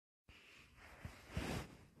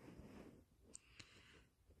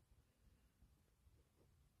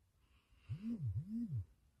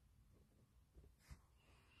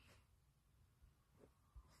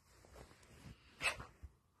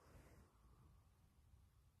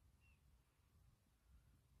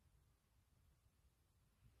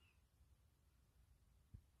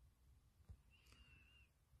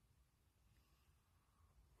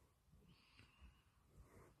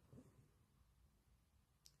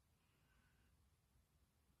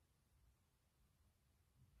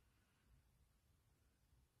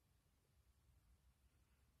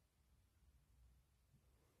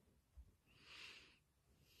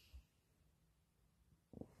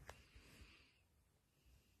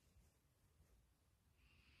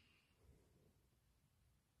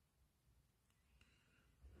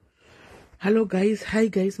Hello guys, hi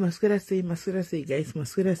guys, Masquera say guys,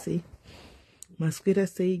 Masquera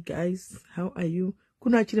say guys, how are you?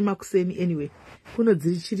 Kuno chiri makuseni anyway. Kuno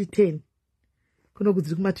dziri chiri 10. Kuno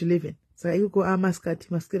kudziri kuma 11. Saka iko amaskati,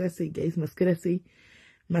 Masquera say guys, Masquera say,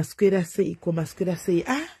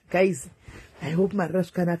 guys, I hope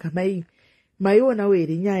maraskanaka maiona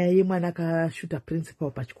were nyaya yemwana akashuta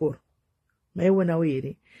principal pachikoro. Maiona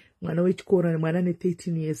were mwana wechikoro mwana ne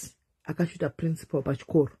 13 years akashuta principal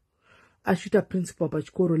pachikoro. Ashuta principal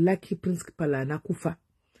pachikoro, lucky principal anakufa.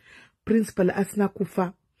 Principal asina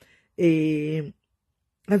kufa.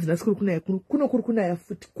 Azina skuru kunaya kuno kuru kunaya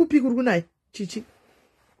futi. Kupi kuru kunaya chichi.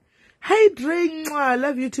 Hi Dre, I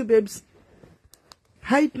love you too babes.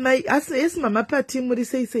 Hi my yes mama pati muri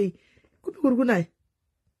say. Kupi kuru kunaya.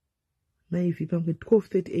 My vipa mwe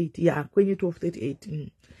 1238. Yeah, kwenye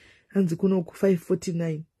 1238. Hanzi kuno ku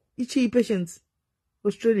 549. Ichi patients.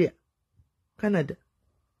 Australia. Canada.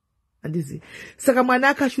 Andizi. Saka mwana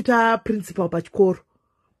akashuta principal pachikoro.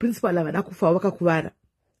 Principal avanakufa vakakuvara.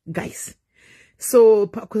 Guys. So,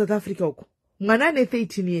 ku South Africa uko. Mwana ne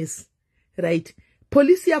 13 years. Right.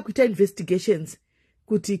 Police yakuita investigations.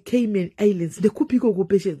 Kuti Cayman Islands. Ndekupiko ku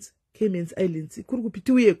patients. Cayman Islands. Kuri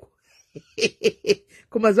kupitu yeko.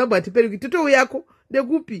 Kumazambo atiperi kituto yako.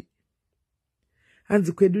 Ndekupi.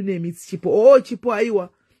 Hanzi kwedu nemitsi chipo. Oh, chipo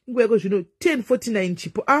aiwa. Ngo yako juno 1049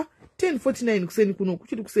 chipo. 1049 kuseni kuno.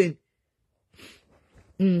 Kuchiri kuseni.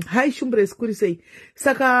 Hai shumbre skuri say.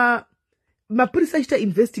 Saka mapurisa achita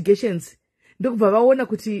investigations. Ndokubva vaona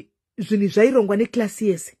kuti zvinhu zvairongwa neclass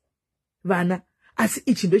yese. Vana. Asi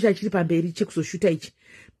ichi ndo chachiri pamberi chekusoshuta ichi.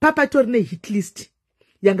 Papatori hit list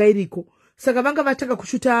yanga iriko. Saka vanga vatanga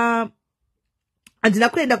kushuta. Andina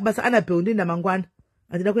kuenda kubasa Annabelle ndina mangwana.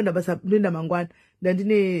 Andina kuenda basa ndina mangwana.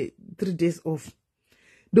 Ndine 3 days off.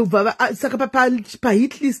 Ndokubva saka pa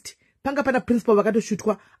hit list. Panga pana principal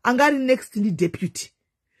vakatoshutwa. Angari next ndi deputy.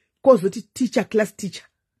 Kozoti teacher, class teacher.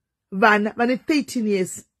 Vana 13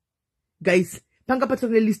 years. Guys, panga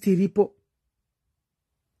patrone list iripo.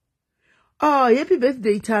 Oh, happy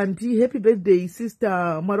birthday Tanti, happy birthday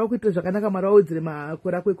sister. Mwara kuita zvakanaka mwara odzire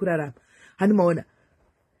makora kwekurarama. Hani maona.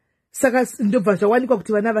 Saka ndobva zvawanikwa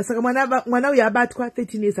kuti vana saka mwana uyu abatwa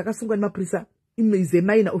 13 years akasungwa nemapurisa. Is a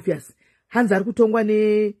minor obvious. Hanzi ari kutongwa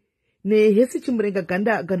ne hesi chimurenga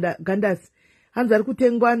gandas. Hanzi ari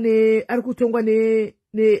kutongwa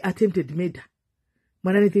ne attempted murder.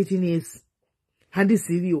 Mwana ne 13 years. Handi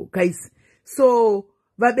sirio, guys. So,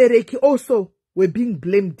 vabereki also were being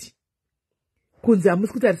blamed. Kunzi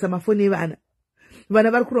hamusi kutarisa mafoni evana.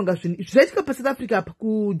 Vana vari kuronga zvinhu. Zvaitika pa South Africa apa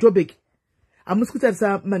ku Joburg. Hamusi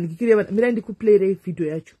kutarisa manikikiri evana. Mira ndikuplay video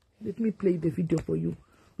yacho. Let me play the video for you.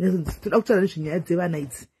 Toda kutaura nezvenyaya dzevana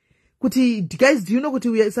idzi. Kuti, guys, do you know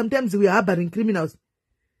kuti sometimes we are harboring criminals?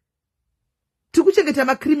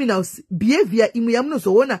 Tikuchengeta criminals behavior imwe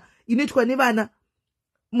yamunozoona inoitwa nevana.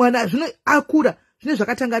 Mwana zvino akura zvine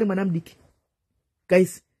zvakatanga ari mwana mudiki.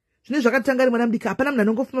 Guys, zvine zvakatanga ari mwana mudiki. Hapana munhu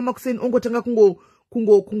anongofuma makuseni ongotanga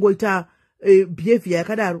kungoita behavior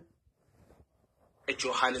yakadaro. A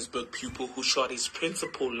Johannesburg pupil who shot his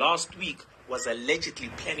principal last week was allegedly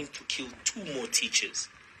planning to kill 2 more teachers.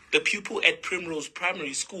 The pupil at Primrose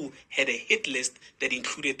Primary School had a hit list that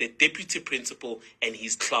included the deputy principal and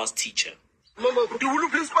his class teacher. Yes. The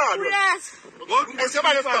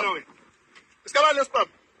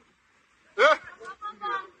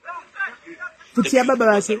pupil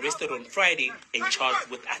was arrested on Friday and charged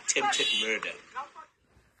with attempted murder.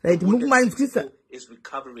 Right, is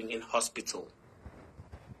recovering in hospital.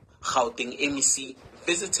 Gauteng MEC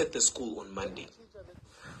visited the school on Monday.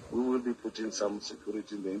 We will be putting some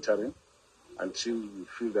security in the interim until we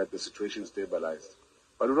feel that the situation is stabilized.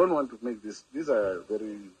 But we don't want to make this. These are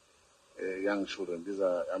very young children. These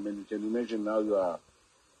are. I mean, you can imagine now you are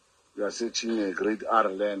searching a grade R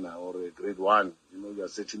learner or a grade 1. You know, you are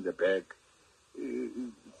searching the bag.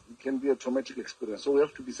 It can be a traumatic experience. So we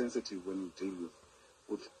have to be sensitive when we deal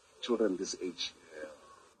with children this age.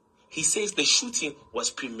 He says the shooting was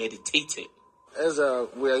premeditated. As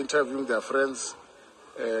we are interviewing their friends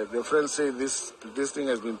say this thing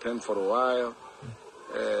has been planned for a while.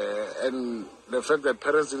 And the fact that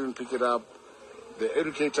parents didn't pick it up, the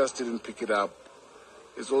educators didn't pick it up,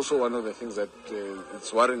 is also one of the things that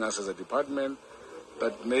it's worrying us as a department.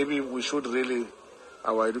 That maybe we should really,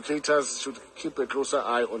 our educators should keep a closer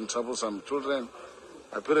eye on troublesome children.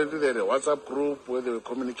 Apparently they had a WhatsApp group where they were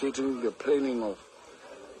communicating the planning of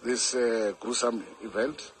this gruesome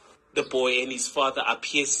event. The boy and his father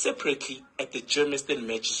appear separately at the Germiston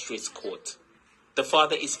Magistrates Court. The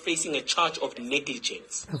father is facing a charge of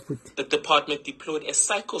negligence. The department deployed a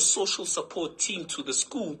psychosocial support team to the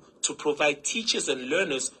school to provide teachers and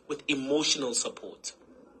learners with emotional support.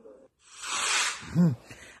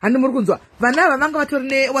 Handi muri kunzwa vana vanga vatori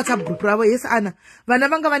ne WhatsApp group ravo. Yes ana vana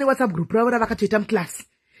vanga vane WhatsApp group ravo ravakatoita muclass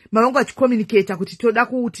mavanga vachicommunicata kuti toda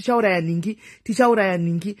tichauraya ningi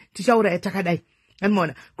tichauraya takadai.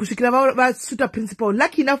 Anmona kusvikira vasuta principal.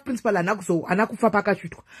 Lucky enough principal ana kufa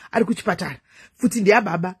pakasvitwa ari kuchipatara futi ndiya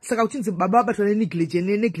baba. Saka uchinzi baba vabatwa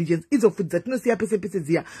negligence idzo futi dzatinosiya pese pese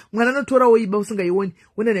dziya. Mwana anotora woiba usingaioni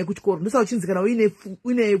wenda naye kuchikoro. Ndosa uchinzi kana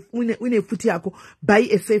uine futi yako buy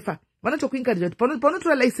a safer. Vanotokuencourage kuti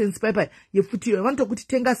panotora license paper yefuti iyo vanotokuti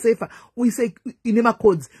tenga safer uise ine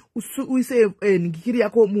macodes uise ngikiri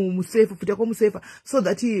yako musafe futi yako musafer so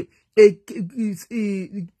that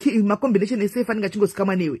macombination esafe anenge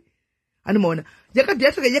achingosikama newe. Animaona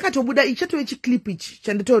yakatobuda ichatowe chiclip ichi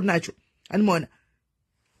chanditori nacho. Animaona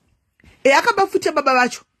akaba futi baba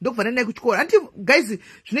vacho ndokuvana naye kuchikora. Anti guys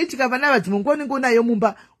zvinoitika vana vadzimongo unenge unayo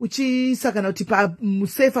mumba uchiisa kana kuti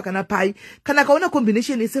musafe kana pai kana kaona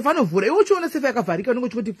combination yesafe anovhura iwe uchiona safe yakavharika unenge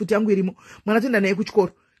uchikuti futi yangu irimo mwana toenda naye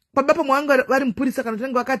kuchikoro. Baba pamwanga vari mupurisa kana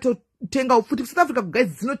tunenge vakatotenga futi South Africa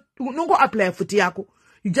guys unongo apply futi yako.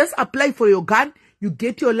 You just apply for your gun, you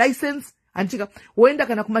get your license antika woenda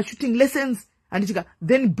kana kuma shooting lessons antika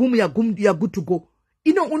then boom you are good to go.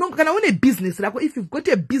 Kana one a business like if you've got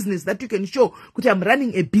a business that you can show kuti I'm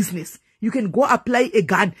running a business, you can go apply a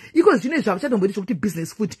gun because kuti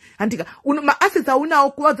business foot antika ma assets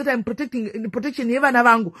unawo kuva that I'm protection yevana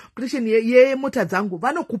vangu, protection ye mota dzangu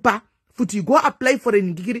vanokupa futi. You go apply for a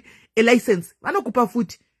license vanokupa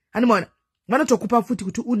futi. Animona vanotokupa futi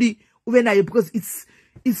kuti uve nayo because it's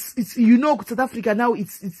South Africa now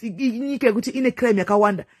it's inyika kuti ine crime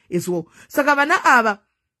yakawanda as well. Saka vana ava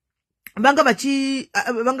vanga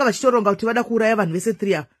vachitoronga kuti vada kuuraya vanhu vese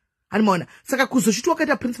 3 ava. Animaona saka kuzochitwa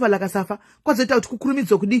kaita principal akasafa kwazoita kuti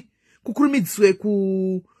kukurumidzwe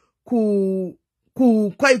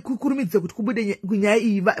kuti kubude nyaya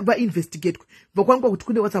iyi vainvestigate vakwangwa kuti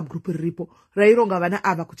kune WhatsApp group riripo raironga vana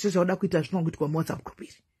ava kuti zvauda kuita zvinongoitwa muWhatsApp group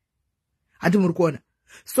iri. Hati muri kuona.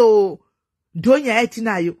 So ndo nyaya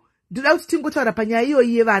yatinayo. Ndoda kuti tingotaura panyaya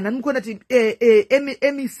iyoyi yevana. Ndikuona kuti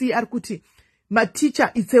MEC ari kuti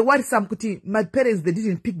mateacher it's a worrisome kuti my parents they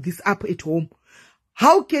didn't pick this up at home.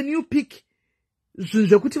 How can you pick zvinhu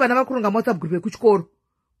zvekuti vana vakuronga WhatsApp group yekuchikoro?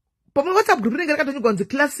 Pamwe WhatsApp group inenge rakatonyorwa kunzi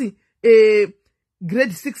class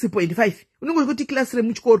grade 6.5 unenge kuti class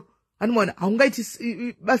remuchikoro. Animaona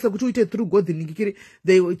haungaiti basa kuti uite through God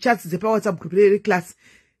the chats dzepa WhatsApp group reclass.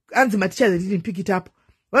 Anzi mateachers they didn't pick it up.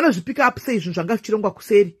 Vanozvipick up sei zvinhu zvanga zvichirongwa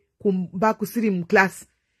kuseri kumba kusiri muclass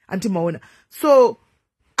antimaona. So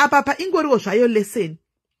apa ingoriwo zvayo lesson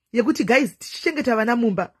yekuti guys tichichengeta vana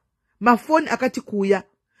mumba. Mafoni akati kuuya,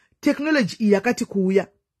 technology iyi yakati kuuya.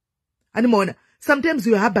 Animaona sometimes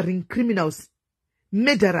you are harboring criminals,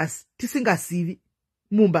 murderers tisingazivi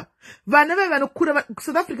mumba. Vana vanokura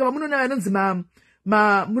South Africa vamunona vanonzi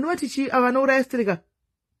munovati chi avanouraya stereka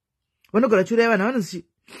vanogara chiuraya vanhu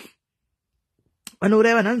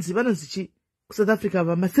vanouraya vanonzi chi South Africa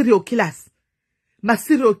serial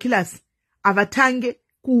killers avatange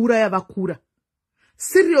kuuraya vakura.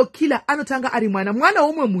 Serial killer anotanga ari mwana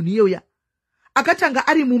womwe munhu iyoya akatanga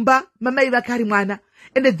ari mumba mamai vake ari mwana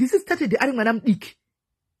and this started ari mwana mudiki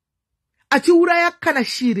achiuraya kana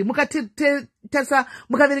shiri. Mukatarisa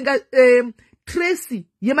mukaverenga trace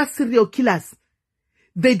serial killers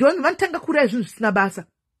they don't vantanga kuuraya zvinhu zvisina basa.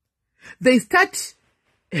 They start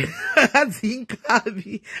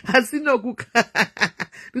azinkavi asinokuka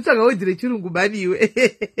nditsvaga wedhire chirungu bani iwe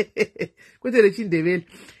kwete rechindevele.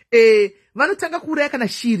 Vanotanga kuuraya kana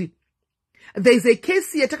shiri. There is a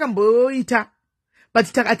case yatakamboita but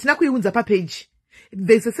atina kuiunza papage.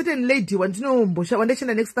 There is a certain lady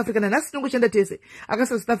wandaishanda next Africa nanhasi tinongoshanda tese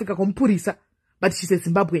akasa South Africa komupurisa but she's a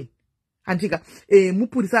Zimbabwean. Antika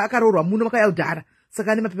mupurisa akaroorwa muno makayaldhara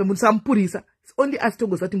saka ane mapepa munhu samupurisa only us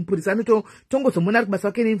tongozva kuti mupurisa anotongozomona ari kubasa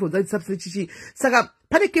wake neinfo dzati substance chichi. Saka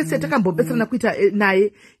pane kesi yatakambopesana kuita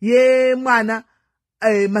naye yemwana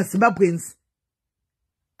maZimbabweans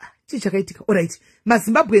chichakaitika. Alright,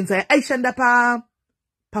 maZimbabweans aishanda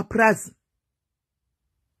paprazi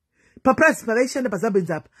pavaishanda paZimbabweans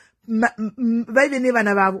apa vaive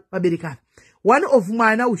nevana vavo vaberekana. One of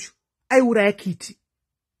mwana uyu aiuraya kiti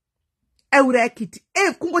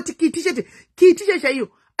kungoti kiti chete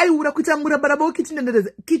chaiyo aiura kuita murabaraba wekiti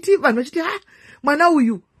ndandareza kiti. Vanhu vachiti mwana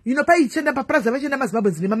uyu paichanda papraza vachenda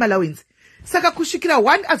maZimbabweans nemamalawenzi. Saka kusvikira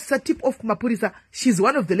one asisa tip off kumapurisa, she's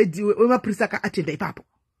one of the lady wemapurisa akaatenda ipapo.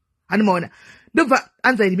 Hanimaona ndobva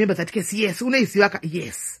anza remember that case. Yes, unoiziva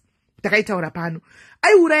yes, takaitaura pano.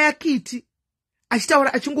 Aiuraya kiti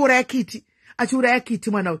achingouraya kiti achiuraya kiti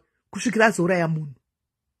mwana uyu kusvikira azouraya munhu.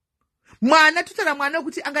 Mwana tutara mwana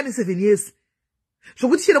wekuti anga ne7 years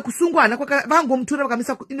zvokuti chero kusungwana vangomutora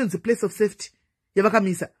vakamisa inonzi place of safety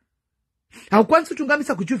yavakamisa. Haukwanisi kuti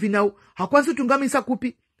ungamisa kujuvenile, haukwanisi kuti ungamisa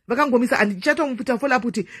kupi, vakangomisa. Andichatomuputa follow up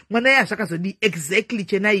kuti mwana iye zvakazodi exactly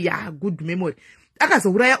chenai good memory.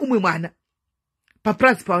 Akazouraya umwe mwana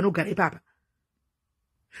paprazi pavanogara ipapa.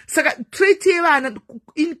 Saka trait yevana,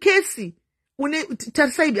 in case une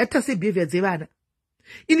tarisai behavior dzevana,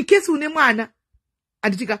 in case une mwana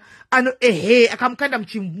anditika akamukanda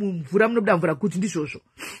mvura munobuda mvura kuti ndizvozvo.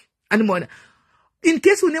 Animona, in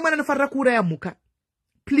case une mwana anofarira kuuraya mhuka,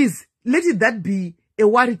 please let that be a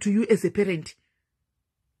worry to you as a parent.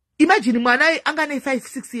 Imagine mwana anga ne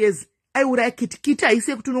 5-6 years aiuraya kiti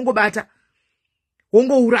haisi kuti unongobata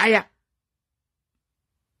wongouraya.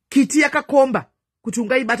 Kiti yakakomba kuti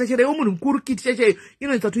ungaibata, chero iwe munhu mukuru kiti checheyo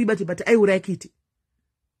inoita kuti uibate, but aiuraya kiti.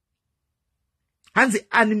 Hanzi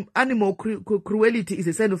animal cruelty is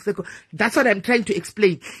a sign of psycho. That's what I'm trying to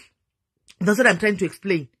explain.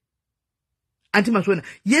 Antimashona.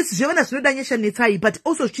 Yes, jevana zvinoda nyasha netsai, but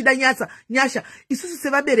also zvichida nyasha. Isusu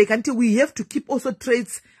sevabereki until we have to keep also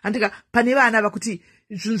traits. Antika pane vana vakuti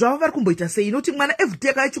zvinhu zvavo vari kumboita sei. Inoti mwana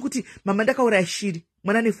everyday akachikuti mama ndakauraya shiri.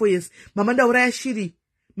 Mwana ne 4 years. Mama ndauraya shiri.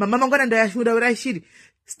 Mama mangwana ndauraya shiri.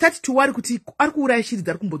 Start to worry kuti ari kuuraya shiri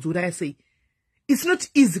dzari kumbodziuraya sei. It's not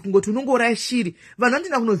easy kungoti unongouraya shiri. Vanhu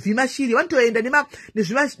vanotenda kunovhima shiri, vanotoenda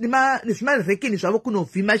nezvimarekeni zvavo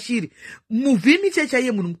kunovhima shiri. Muvhimi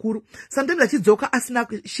chaiye munhu mukuru sometimes achidzoka asina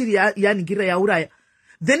shiri yaningirira yauraya,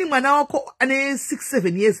 then mwana wako ane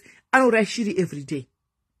 6-7 years anouraya shiri every day.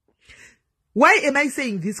 Why am I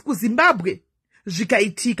saying this? KuZimbabwe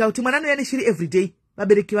zvikaitika kuti mwana anouya neshiri every day,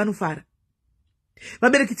 vabereki vanofara.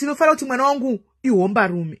 Vabereki tinofara kuti mwana wangu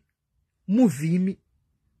ihombarume, muvhimi,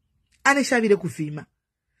 aneshavire kuvhima,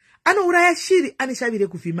 anouraya shiri, aneshavire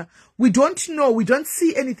kuvhima. We don't know, we don't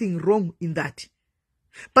see anything wrong in that.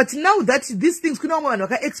 But now that these things kuna vamwe vanhu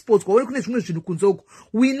vakaexposed kwaone kune zvimwe zvinhu kunzoko,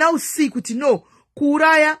 we now see kuti no,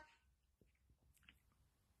 kuuraya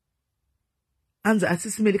anza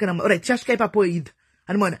asisi kana alright chasvika ipapo idha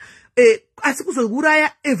animona asi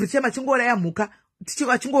kuzouraya every time achingouraya mhuka,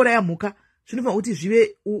 achingouraya mhuka zvinobva kuti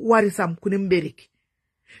zvive worrisome kune mubereki,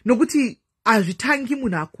 nokuti hazvitangi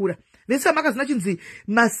munhu akura. Vese makazina chinzi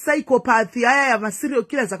masychopathy aya maserial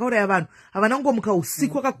killers akauraya vanhu havana kungomuka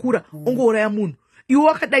usiku akakura ongouraya munhu. Iwe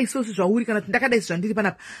wakadai sosi zvauri kana kuti ndakadai zvandiri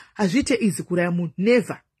panapa, hazviite easy kuuraya munhu.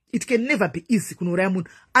 Never, it can never be easy kunouraya munhu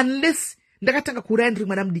unless ndakatanga kuuraya ndiri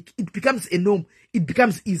mwana mudiki, it becomes a norm, it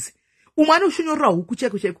becomes easy. Umwe anoshonyorora huku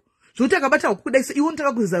chaiko zvokuti akabata huku kudai so iwe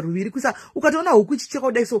unotanga kuziza ruviri kuisa ukatoona huku ichicheka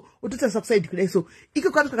kudai so utotarisa kuside kudai so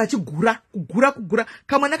iko kano kagura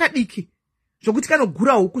kamwana kadiki zvokuti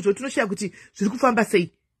kanogura huku zvokuti unoshiya kuti zviri kufamba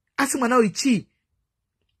sei, asi mwana uyu chii?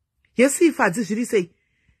 Yes, ifadzi zviri sei?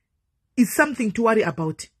 It's something to worry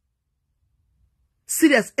about.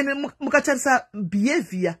 Serious. And mukatarisa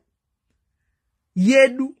behavior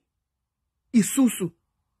yedu isusu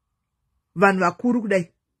vanhu vakuru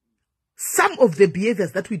kudai, some of the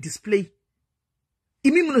behaviors that we display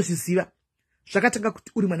imi munozviziva zvakatanga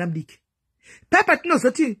kuti uri mwana mudiki. Papa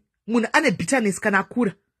tinozoti munhu ane bitterness kana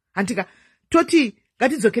akura, antika toti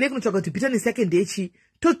ngatidzokere kunotsvaga kuti bitterness yake ndechii,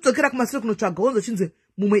 todzokera kumashure kunotsvaga wonzochinzi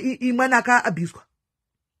mumwe mwana akaabhiswa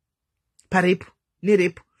parepu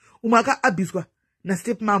nerepu, umwe akaabhiswa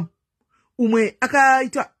nastep mom, umwe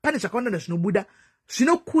akaitwa, pane zvakawanda zvinobuda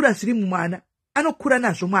zvinokura zviri mumwana, anokura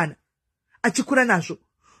nazvo mwana, achikura nazvo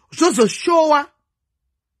zvozoshowa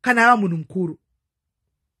kana ava munhu mukuru.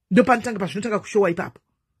 Ndo panotanga pazvinotanga kushowa ipapo,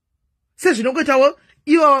 sezvinongoitawo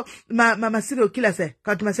iwo maserial killers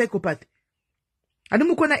kana kuti masychopathy.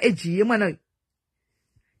 Handimukona eji yemwana uyu.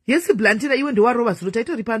 Yesi Blantira iwe ndewarova zuro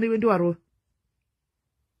taitori pano, iwe ndewarova.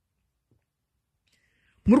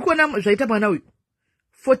 Muri kuona zvaita mwana uyu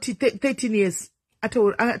 13 years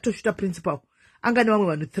atoshuta principal, anga nevamwe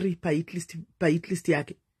vanhu 3 pahit list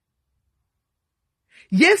yake.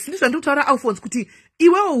 Yes, ndizvo ndikutaura Alphonse kuti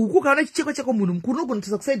iwewe huku ukaona chicheko chako munhu mukuru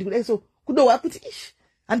unogonotsa kusaidi kudai so kudohwa kuti ish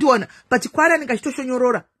handiona but kwari anenge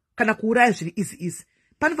achitoshonyorora kana kuuraya zviri easy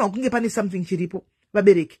panofanira kunge pane something chiripo.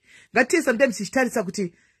 Vabereki ngatiye sometimes tichitarisa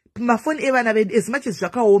kuti mafoni evana vedu as much as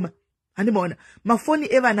zvakaoma handimaona mafoni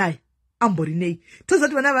evana aya amborinei toziva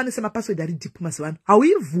kuti vana vanoisa mapassword ari deep mazuva ano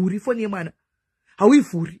hauivhuri foni yemwana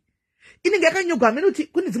hauivhuri inenge yakanyogwa hamene kuti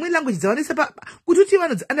kune dzimwe language dzavanoisa kuti uti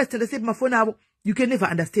vanodzi understand sei pamafoni avo you can never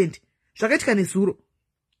understand. Zvakaitika nezuro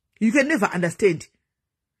you can never understand.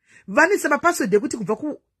 Vanoisa mapassword ekuti kubva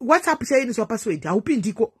kuwhatsapp chainiswa password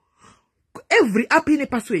haupindiko. Every app ine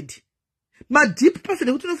password. Deep password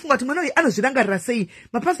ekuti unofunga kuti mwana uyu anozvirangarira sei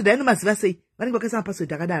mapassword ainomaziva sei vanenge vakaisa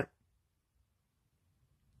mapassword akadaro.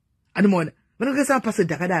 Anomaona vanenge vakaisa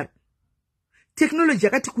mapassword akadaro. Technology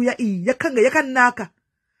yakati kuya iyi yakanga yakanaka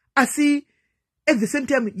asi at the same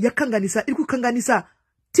time yakanganisa iri kukanganisa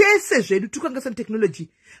tese zvedu tikukanganisa technology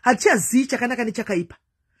hatichazivi chakanaka nechakaipa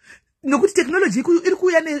nokuti technology iri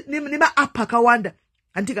kuuya nema-app akawanda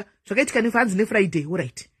handika zvakaitika nefanzi neFriday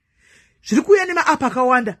alright zviri kuuya nema-app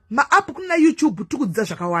akawanda ma-app kuna YouTube tikudzidza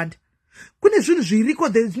zvakawanda kune zvinhu zviriko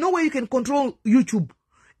there is no way you can control YouTube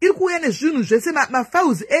iri kuuya nezvinhu zvese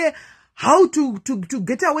ma-files how to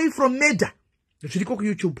get away from murder zviriko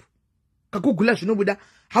kuYouTube kakugula zvinobuda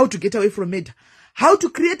how to get away from murder how to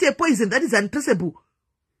create a poison that is untraceable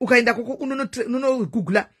ukaenda koko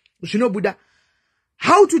unonogugula zvinobuda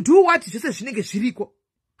how to do what zvese zvinenge zviriko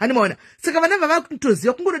handimaona saka vana vava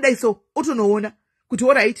kutoziva kungodai so otonoona kuti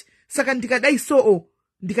alright saka ndikadai so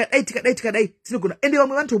tikadai tinogona ende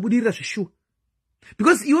vamwe vanotobudirira zvishuwa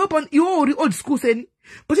because iwo uri old school seni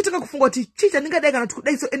pochitaka kufunga kuti chicha ndingadai kana kuti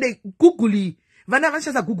kudai so ende google vana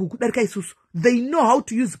vanoshandisa google kudarika isusu they know how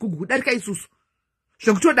to use google kudarika isusu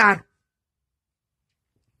zvekutodaro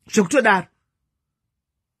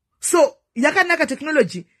so yakanaka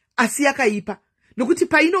technology asi yakaipa nokuti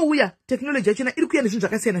painouya technology yachona iri kuuya nezvinhu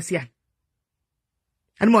zvakasiyana-siyana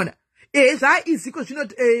handimaona zvaiziko zvino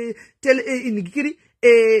inhikiri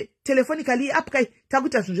telephonically app kai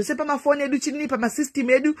takuita zvinhu zvese pamafoni edu chini pamasystem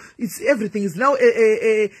edu everything is now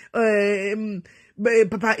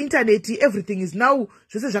pa-internet everything is now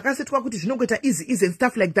zvese zvakasetwa kuti zvinongoita easy and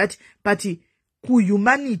stuff like that but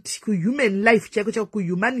kuhumanity kuhuman life chaiko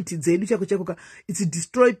kuhumanity dzedu chaiko it's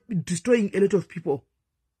destroying a lot of people.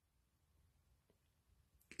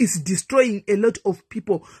 It's destroying a lot of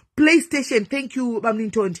people. PlayStation, thank you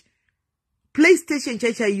Bamnintondi. PlayStation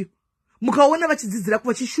chaichaiyo mukaona vachidzidzira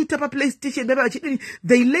vachishuta paPlayStation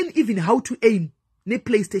they learn even how to aim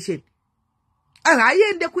nePlayStation.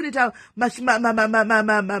 Haiende kuneta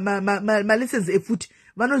malessons efuti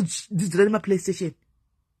vanodzidzira nemaPlayStation.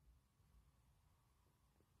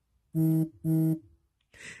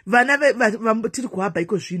 Vana tiri kuhamba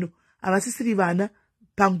iko zvino havasisiri vana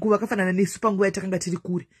panguva kafanana nesu panguva yatakanga tiri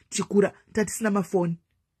kure tichikura tatisina mafoni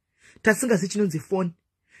tasingazivi chinonzi foni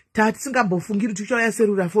tatisingambofungiri tichauya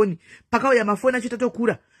serura foni pakauya mafoni acho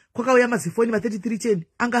tatokura kwakauya mazifoni ma3310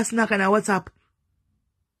 anga asina kana WhatsApp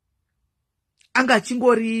anga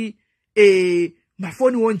achingori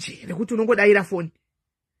mafoni wonje rekuti unongodaira foni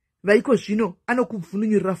vaiko zvino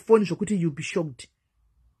anokuvhununyurira foni zvokuti you'll be shocked.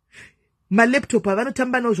 Malaptop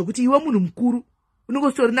avanotamba nawo zvokuti iwe munhu mukuru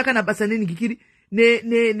unongostorina kana basa neningikiri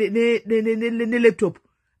ne-laptop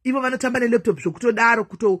ivo vanotamba ne-laptop zvokutodaro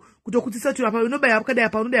kutokutsisa kuti apa unobaya wakadai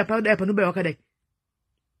apa unodai apa unobaya wakadai.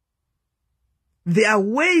 They are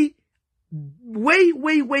way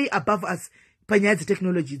above us panyaya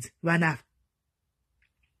dzetechnology idzi vanava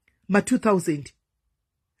ma2000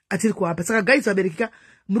 atiri kuhamba. Saka guys vaberekika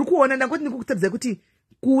muri kuona ndangoti ndikukutaridza kuti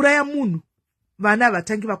kuuraya munhu vana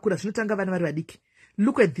vatangi vakura zvinotanga vana vari vadiki.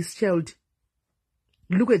 Look at this child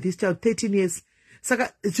 13 years.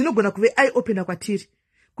 Saka zvinogona kuve eye opener kwatiri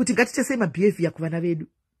kuti ngatitesei mabehavior kuvana vedu.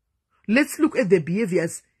 Let's look at the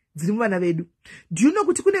behaviors dziri muvana vedu. Do you know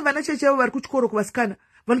kuti kune vana chaichaivo vari kuchikoro kuvasikana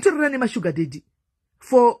vanotorora nemasugar daddy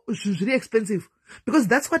for zvinhu zviri expensive because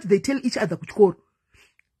that's what they tell each other kuchikoro.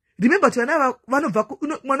 Remember kuti vana vanobva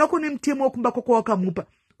mwana wako nemutemo wokumba kwako wakamupa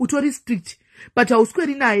utori strict but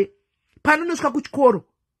hausweri naye panonosvika kuchikoro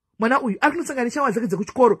mwana uyu ari kunosangana neshamwari dzake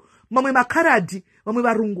dzekuchikoro mamwe makaradhi vamwe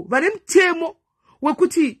varungu vane mutemo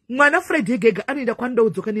wekuti mwana Friday gega anoenda kwanoda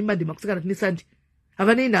kudzoka neMonday makusangana nesandi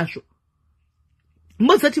havanei nazvo.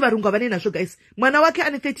 Mozati varungu havanei nazvo guys. Mwana wake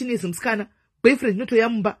ane 13 years musikana boyfriend notoya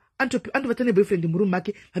mumba andovata neboyfriend murume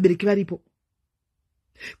make vabereki varipo.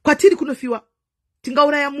 Kwatiri kunofiwa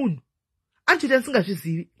tingauraya munhu anotoita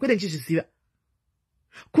ndisingazvizivi kwete ndichizviziva.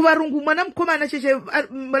 Kuvarungu mwana mukomana cheche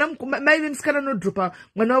mai vemusikana nodropa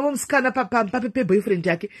mwana wavo musikana peboyfriend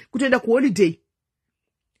yake kutoenda kuholiday.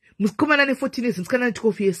 Mukomana ne 14 years, musikana ne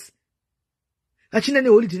 12 years. Achina ne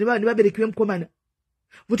holiday nevabereki vemukomana.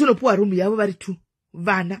 Votonopuwa room yavo vari 2.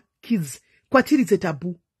 Vana, kids. Kwatiri it's a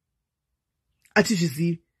taboo.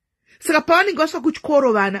 Atizvizivi. Saka pavanenge vasvika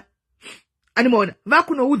kuchikoro vana. Animaona,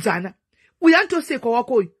 vakunoudzana. Uyu anotosekwa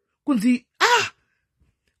wako uyu. Kunzi,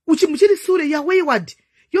 muchiri sure, you're wayward.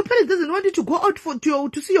 Your parents doesn't want you to go out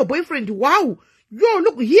to see your boyfriend. Wow. Yo,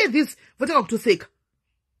 look, hear this. Votaka kutoseka.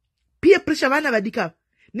 Peer pressure vana vadika.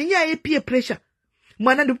 Ninya ye peer pressure.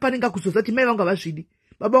 Mwana ndipo panenga kuzozati mai vangu vazvidi.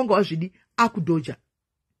 Baba vangu vazvidi. Akudoja.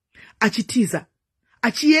 Achitiza.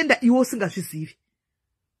 Achienda iwo usingazvizivi.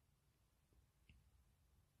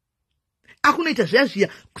 Akunoita zviya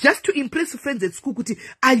just to impress friends at school kuti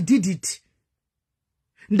I did it.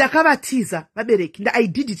 Ndakavatiza vabereki. I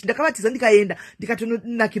did it. Ndakavatiza ndikaenda.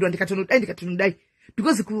 Ndikatononakirwa ndikatonodai.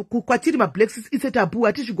 Because kwatiri mablacks it's a taboo.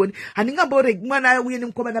 Atizvigoni. Handingambore mwana uye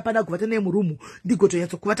nemukomana pana kuvata naye murumu.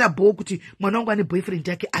 Ndigotoyatso kuvata bho kuti mwana wangu ane boyfriend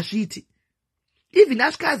yake azviiti. Even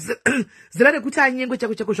asvika zera rekuti anyengwe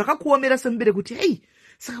chako zvakakuomera semubere kuti hey,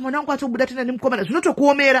 saka mwana wangu atobuda tena nemukomana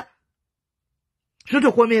zvinotokuomera.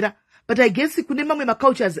 But I guess kune mamwe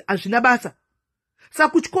macultures hazvina basa. Saka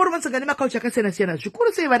kuchikoro vanosangana nemaculture akasiyana-siyana.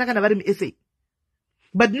 Zvikuru sei vana kana vari muSA.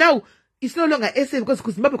 But now it's no longer SA because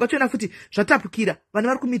kuZimbabwe kwachona futi zvatapukira. Vana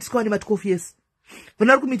vari kumitiswa vane 12 years.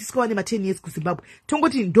 Vana vari kumitiswa vane 10 years kuZimbabwe.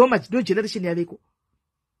 Tongoti ndo generation yaveko.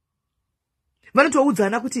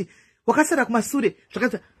 Vanotoudzana kuti wakasara kumasure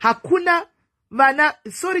zvakaza hakuna vana.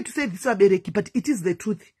 Sorry to say this vabereki, but it is the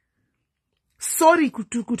truth. Sorry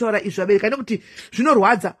kutaura izvo vabereki. Nokuti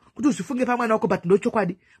zvinorwadza kuti uzvifunge pamwana wako, but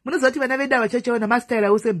ndochokwadi. Munoziva kuti vana vedu avachachaona mastyle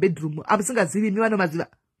ose mubedroom. Amusingazivi imi vanomaziva.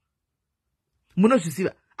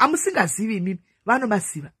 Munozviziva. Amusingazivi imi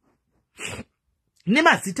vanomaziva.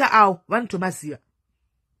 Nemazita awo vanotomaziva.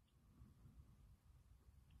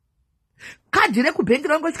 Kadhi rekubhengi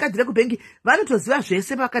rangu kadhi rekubhengi vanotoziva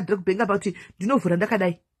zvese pakadhi rekubhengi apa kuti ndinovhura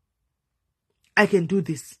ndakadai. I can do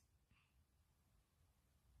this.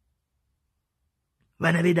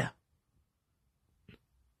 Vana veda.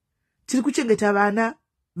 Tiri kuchengeta vana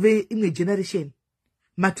veimwe generation.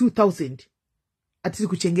 2000. Atiri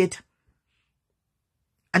kuchengeta.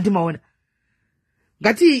 Andimaona.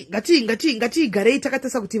 Ngati garei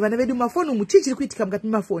takatasa kuti vana vedu mafoni muchi chiri kuitika mukati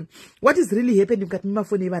mafoni. What is really happening mukati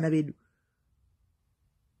mafoni evana vedu?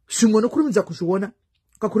 Zvimwe nokurumidza kuzviona.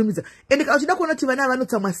 Kakurumidza. Ende kana uchida kuona kuti vana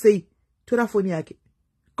vanotsamwa sei, tora foni yake.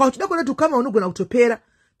 Kana uchida kuona kuti kama unogona kutopera,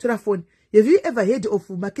 tora foni. Have you ever heard of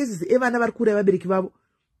macases evana vari kuuraya vabereki vavo?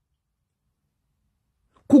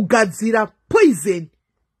 Kugadzira poison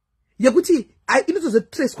yekuti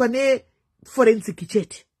inotozotreswa neforensic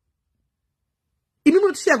chete. Imi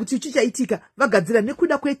munotishiya kuti chichaitika vagadzira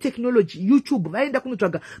nekuda kwetechnology. YouTube vaenda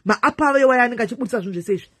kunotsvaga maapp avo waya anenge achibudisa zvinhu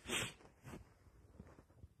zvese izvi.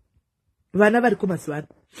 Vana vari kumazivana.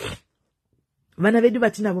 Vana vedu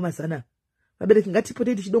vatinavo mazana. Vabereki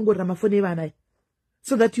ngatipote tichidongorera mafoni evana.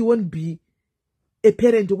 So that you won't be a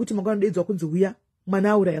parent wekuti makanodeedzwa kunzi uya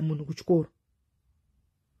mwana auraya munhu kuchikoro.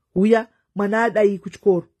 Uya mwana adai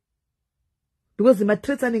kuchikoro. Because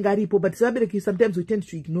mathreats anenge aripo, but vabereki sometimes we tend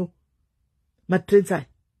to ignore mathreats aya.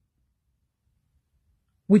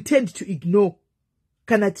 We tend to ignore.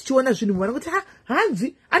 Kana tichiona zvinhu mwana kuti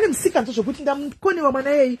hanzwi ane musikanzwa zvokuti ndamukonewa mwana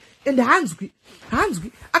yeye ende hanzwi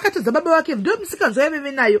akatodza baba wake ndo musikanzwa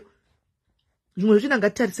yave nayo. Zvimwe zvina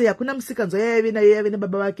ngatitarisei hakuna musikanzwa yave nayo yave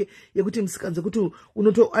nababa wake yekuti musikanzwa kuti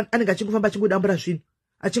unoto anenge achingofamba achingodambura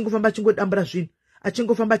zvinhu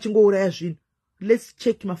achingofamba achingouraya zvinhu. Let's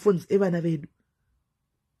check my phones evana vedu.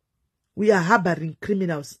 We are harboring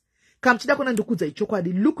criminals. Kama chida kuna ndokudza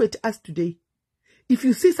ichokwadi. Look at us today. If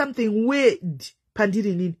you see something weird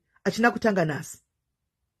pandiri nini, achina kutanga nasi.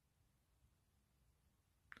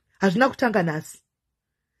 Achina kutanga nasi.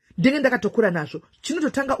 Ndenge ndakatokura nazvo.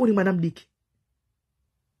 Chinototanga uri mwana mudiki.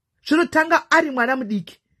 Chinotanga ari mwana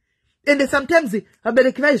mudiki. And sometimes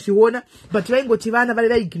vabereki vaizviona, but vaingoti vana vari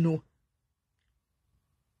vaignore.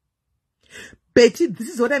 Betty,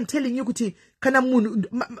 this is what I'm telling you kuti kana munhu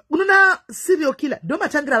unona serial killer ndo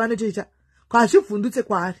matangira vanotoita kwazvivhundutse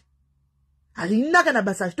kwaari. Harina kana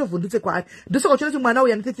basa achitovhundutse kwaari. Ndosaka uchiona kuti mwana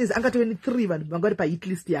uyu ane 13 years angatove ne 3 vanhu vanga vari pahit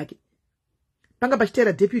list yake. Panga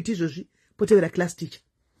pachitevera deputy izvozvi potevera class teacher.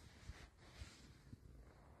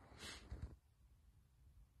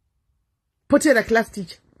 Potevera class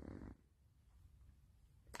teacher.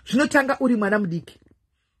 Zvinotanga uri mwana mudiki.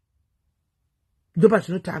 Ndo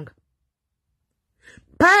pazvinotanga.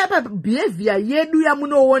 Paya behavior yedu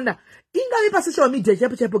yamunoona ingave pa social media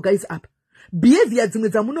chaipo guys up. Behavior dzimwe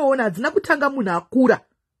dzamunoona hadzina kutanga munhu akura.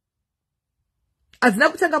 Hadzina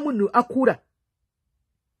kutanga munhu akura.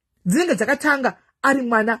 Dzinenge dzakatanga ari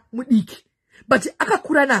mwana mudiki, but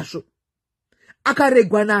akakura nazvo,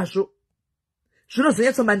 akaregwa nazvo,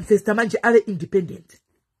 zvinozonyatso manifesta manje ave independent.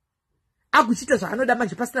 Akuchita zvaanoda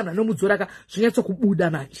manje pasina munhu anomudzoraka, zvonyatso kubuda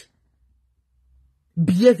manje.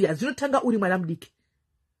 Behavior zvinotanga uri mwana mudiki.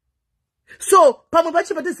 So pamwe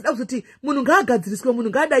pacho patizida kuzoti munhu ngaagadziriswe, munhu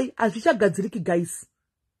ngaadai, hazvichagadziriki guys.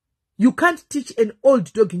 You can't teach an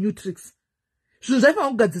old dog new tricks. Zvinhu zvaifanira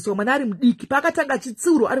kugadziriswa mwana ari mudiki, paakatanga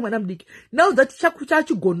achitsiuro ari mwana mudiki. Now that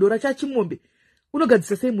chachigondora chachimombe,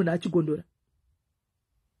 unogadzisa sei munhu achigondora?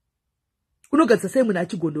 Unogadzisa sei munhu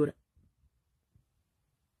achigondora?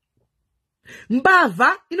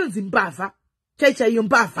 Mbavha inonzi mbavha chaichaiyo,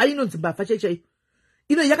 mbavha inonzi mbavha chaichaiyo.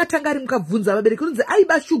 Ino yakatanga ari mukabvunza vabereki, unonzi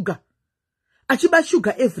aiba shuga, achiba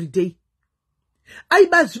shuga every day,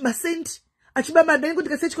 aiba masenti, achiba madai kuti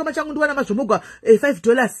kase chikwama changu ndiwana mazvomogwa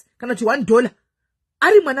 $5 kana kuti $1.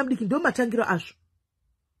 Ari mwana mudiki ndo matangiro azvo,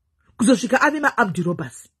 kuzosvika ave ma-armed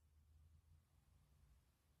robbers.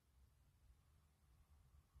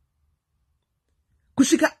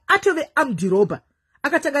 Kusvika atove armed robber,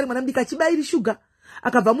 akatanga ari mwana mudiki achibairi shuga,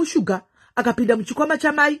 akabva mushuga akapinda muchikwama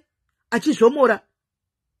chamai achizvomora,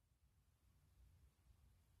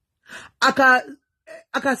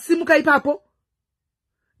 akasimuka ipapo,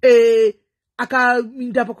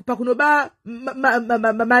 akaminda pakunoba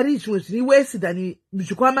mari zvimwe zviri wesi than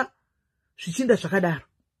muzvikwama zvichinda zvakadaro.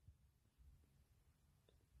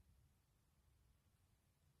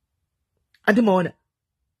 Andimaona.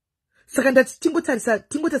 Saka ndati tingotarisa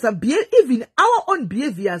even our own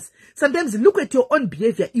behaviors. Sometimes look at your own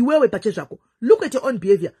behavior. Iwewe pache zvako. Look at your own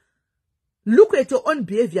behavior. Look at your own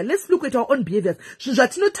behavior. Let's look at our own behaviors. Zvinhu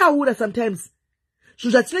zvatinotaura sometimes.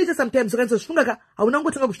 Zvinhu zvatinoita sometimes. Ukanzosvunga hauna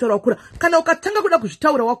kungotanga kuzvitaura wakura. Kana ukatanga kuda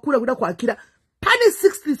kuzvitaura wakura kuda kuhakira, pane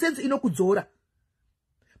 60 cents inokudzora.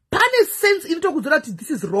 Pane sense inotokudzora kuti this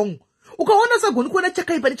is wrong. Ukaona sagoni kuona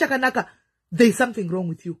chakaipa nechakanaka, there is something wrong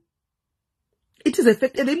with you. It is a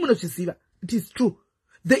fact, and it is true.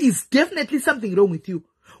 There is definitely something wrong with you.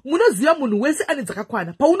 Munoziva munhu wese ane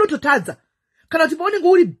dzakakwana. Paunototadza. Kana kuti paunenge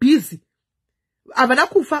uri busy. Havana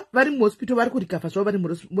kufa vari muhospital, vari kurikafa zvavo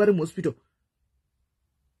vari muhospital.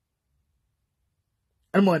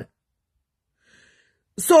 Anomaona.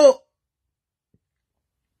 So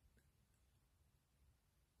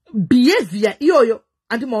behavior iyoyo,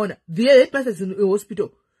 andimaona, the headmasters in hospital,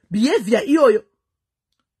 behavior iyoyo,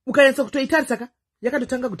 ukanyatsa kutoitarisaka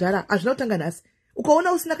yakatotanga kudhara, hazvina kutanga nhasi.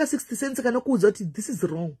 Ukaona usina ka 60 cents kanokuudza kuti this is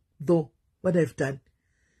wrong though what I've done,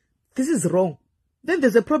 this is wrong, then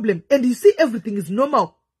there's a problem, and you see everything is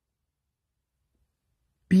normal.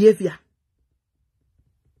 Behavior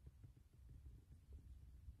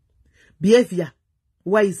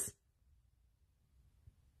wise.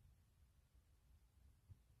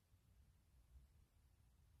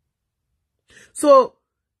 So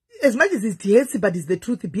as much as it's healthy, but it's the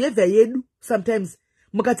truth. Behavior yedu sometimes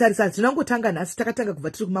mukatarisa tinangotanga nhasi, takatanga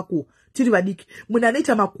kubva tiri kumakuwa tiri vadiki. Munhu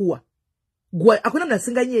anoita makuwa guwa, hakuna munhu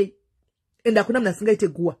asinganyei and hakuna munhu asingaite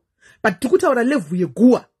guwa, but tikutaura level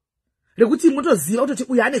yeguwa rekuti munotoziva kutoti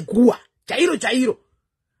uyu ane guwa chairo.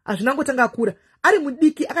 Hazvinangotanga akura ari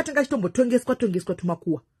mudiki, akatanga achitombotongeswa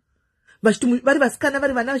tumakuwa, vari vasikana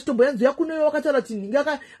vari vana vachitomboyanzwa kunoyo wakataura kuti ningi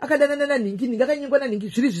akadanana naningi, ningi akanyengwa naningi,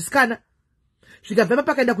 zviri zvisikana. Zvikabva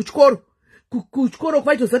pakaenda kuchikoro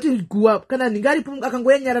kwaitoziva kuti guwa kana ningi aripo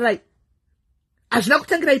akangoyanyararai. Hazvina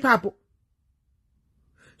kutangira ipapo.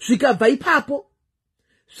 Zvikabva ipapo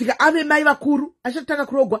svika ave mai vakuru achatanga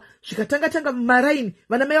kurogwa, zvikatanga maraini,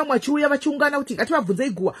 vana mai vamwe vachiuya vachiungana kuti ngativabvunzei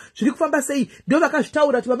guwa zviri kufamba sei, ndo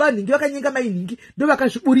vakazvitaura kuti baba ningi vakanyenga mai ningi, ndo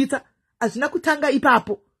vakazviburitsa. Hazvina kutanga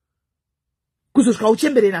ipapo kuzosvika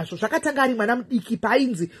uchembere nazvo. Zvakatanga ari mwana mudiki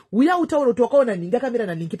paainzi uya utaura kuti wakaona ningi akamira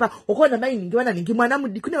naningi pa, wakaona mai ningi vana ningi. Mwana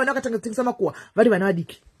mudiki, kune vana vakatanga kutengesa makuwa vari vana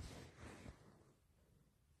vadiki,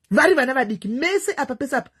 vari vana vadiki mese apa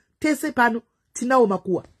pese apa tese pano tinawo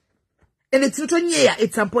makuwa, ende tinotonyeya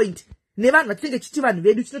at some point nevanhu vatinenge chiti vanhu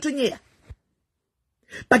vedu tinotonyeya.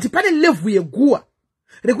 But pane level yeguwa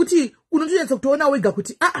rekuti unotonyatsa kutoona wega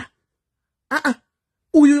kuti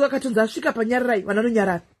uyu akatonza asvika panyararai,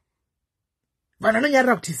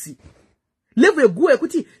 vananonyarara kuti si level yeguwa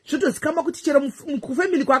yekuti zvotozikama kuti chero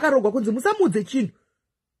mukufamily kwakarogwa kunzi musamudze chinhu,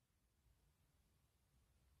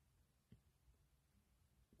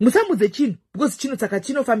 because chino saka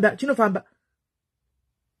chinofamba.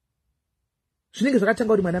 Zvinenge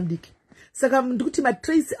zvakatanga uri mwana mudiki. Saka ndikuti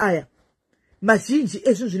matrace aya mazhinji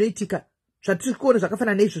ezvinhu zvinoitika zvatiri kuona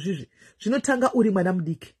zvakafanana neizvo zvizvi zvinotanga uri mwana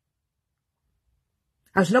mudiki.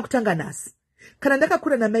 Hazvina kutanga nhasi. Kana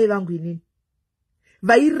ndakakura namai vangu inini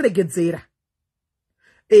vairegedzera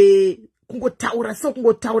kungotaura so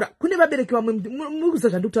kungotaura. Kune vabereki vamwe mukuziva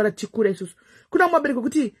zvandikutaura tichikura isusu. Kuna mumwe vabereki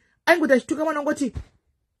kuti aingoti achituka mwana ngoti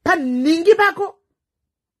paningi pako.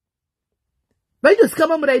 Vaitosika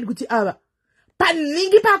muraini kuti ava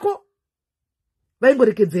paningi pako.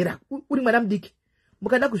 Vaingorekedzera uri mwana mudiki.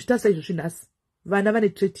 Mukada kuzvitasa izvozvi nhasi. Vana vane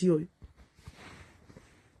trait iyoyo.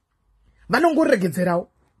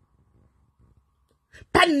 Vanongoregedzerawo.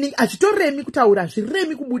 Paningi achitoremi kutaura,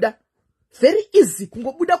 zviremi kubuda. Very easy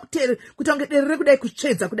kungobuda kutange derere kudai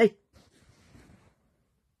kuchedza kudai.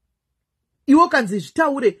 Iwo kanzi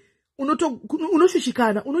zvitaure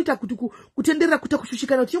unoshushikana, unoita kuti kutenderera kuta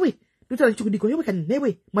kushushikana kuti yewe ndotaura chikudiko yewe kana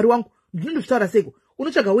newe Mwari wangu ndinondozvitaura seiko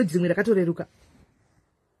unotsvaga wedzimwe rakatoreruka.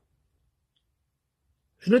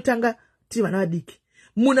 Zvinotanga tiri vana vadiki.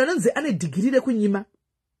 Munhu anonzi ane dhigiri rekunyima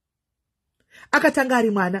akatanga ari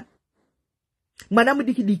mwana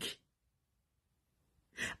mudiki diki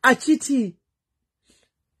achiti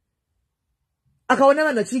akaona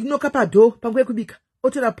vanhu vachinoka padho panguva yekubika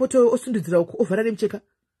otora poto osundudzira uko ovhara nemucheka.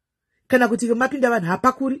 Kana kuti mapinda vanhu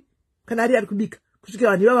hapakuri kana ari kubika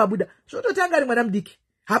kusvikira vanhu ivava vabuda. Zvototanga ari mwana mudiki.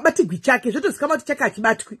 Habatigwi chake. Zvotozikama kuti chake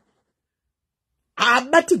hachibatwi.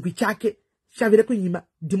 Habatigwi chake. Shavire kunyima.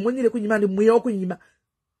 Dhimoni rekunyima nemweya wekunyima.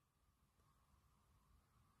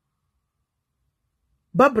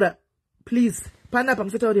 Barbara, please. Pana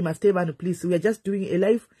pamusotauri mastay vanhu, please. We are just doing a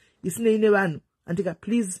life. Isine ine vanhu. Antika,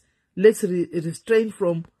 please, let's restrain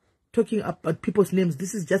from talking about people's names.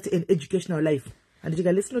 This is just an educational life.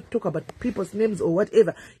 Antika, let's not talk about people's names or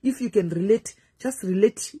whatever. If you can relate, just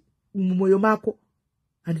relate moyo mako.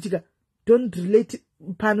 Antika, don't relate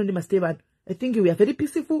pano ni mastay vanhu. I think we are very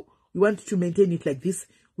peaceful. We want to maintain it like this.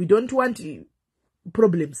 We don't want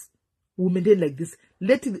problems. We maintain like this.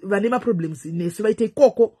 Let vanema problems nesivaite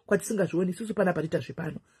koko kwatisingazvioni isusu pana parita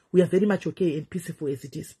zvipano. We are very much okay and peaceful as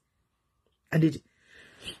it is. And it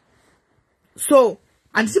so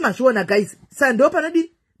andisi mazviona guys. Sa ndo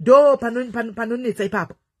panodi ndo panonetsa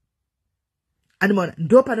ipapo. Animona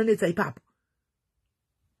ndo panonetsa ipapo.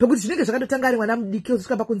 Pekuti zvinenge zvakatotanga ari mwana mudiki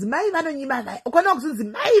kusvika pakunzi mai vanonyima vaya. Ukaona kuzonzi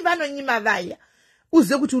mai vanonyima vaya.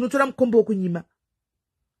 Uzive kuti unotora mukombo wekunyima.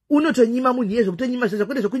 Unotonyima munhu yezvo kutonyima zvezvo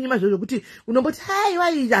kwete zvekunyima zvezvo kuti unomboti hai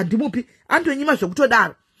wai handimupi antonyima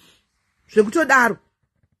zvekutodaro. Zvekutodaro.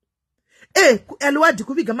 Elwadi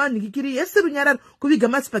kuviga manhingikiri yese runyararo kuviga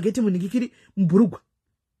maspaghetti munhingikiri mburugwa.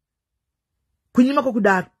 Kunyima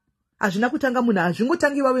kokudaro. Hazvina kutanga munhu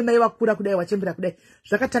hazvingotangi wawe mai vakura kudai wachembera kudai.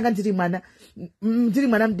 Zvakatanga ndiri mwana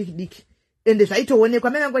mudiki diki. Ende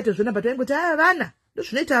zvaitoonekwa mai vangu vaitozviona but vaingoti vana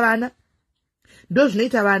ndozvinoita vana.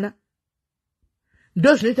 Ndozvinoita vana.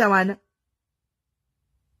 Ndozvinoita vana.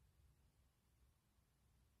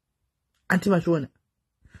 Antimazviona.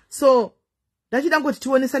 So ndachida ngoti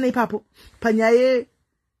tionesane ipapo panyaya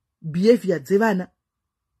behavior dzevana.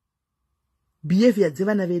 Behavior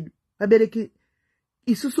dzevana vedu. Vabereki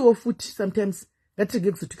isusuwo futi sometimes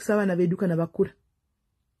ngatirege kuzotikisa vana vedu kana vakura.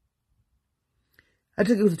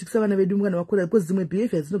 Ngatirege kuzotikisa vana vedu kana vakura because dzimwe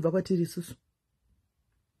behavior dzinobva kwatiri isusu.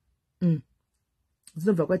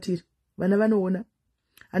 Dzinobva kwatiri. Vana vanoona.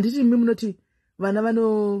 Handiti imi munoti vana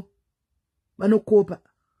vanokopa.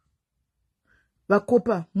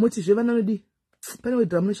 Vakopa moti zvevananodi pane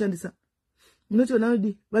wedra munoshandisa. Munoti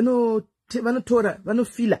vananodi vanotora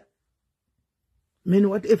vanofila. Men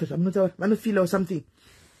whatever zvamunotaura vanofila or something.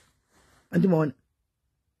 Andimaona.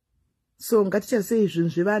 So ngatichasei zvinhu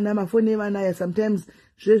zvevana mafoni evana aya sometimes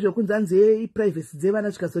zvezvo kunzanze privacy dzevana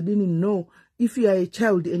zvikazodini. No, if you are a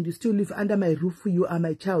child and you still live under my roof, you are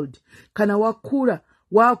my child. Kana wakura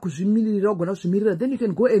wakuzvimirira wagona kuzvimirira, then you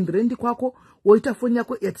can go and rent kwako woita foni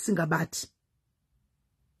yako yatisingabati.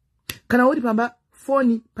 Kana uri pamba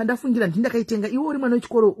foni pandafungira ndindakaitenga iwe uri mwana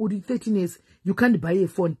wechikoro uri 13 years, you can't buy a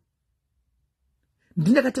phone.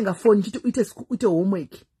 Ndindakatenga phone chiti uite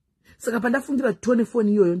homework. Saka pandafungira tone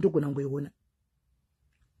phone iyoyo ndogona ngoiona.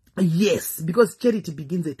 Yes, because charity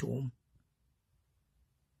begins at home.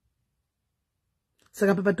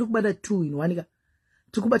 Saka papa tukubata 2 in 1.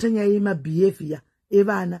 Tukubata nyaya yemabehavior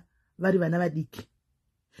evana vari vana vadiki.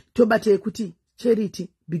 Tobate kuti charity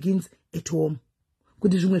begins at home.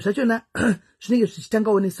 Kuti zvimwe zvachona zvinenge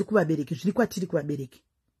zvichitanga onese kuvabereki, zviri kwatiri kuvabereki.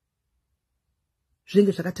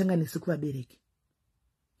 Zvinenge zvakatanga nese kuvabereki.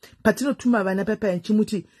 Patinotuma vana papa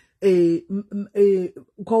chimuti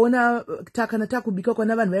ukaona kana takubika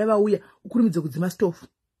kana vanhu vaya vauya ukurumidze kudzima stofu.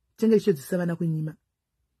 Tenge chichodzisa vana kunyima.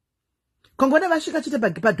 Kangona vasvika chete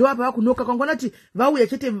padho apa vakunoka kangona kuti vauya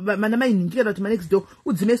chete mana mainhingikira kuti next door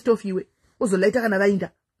udzime stofu iwe uzolaita kana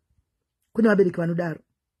vainda. Kune vabereki vanodaro.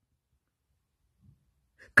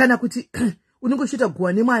 Kana kuti unenge uchita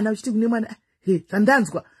guwa nemwana uchiti kune mwana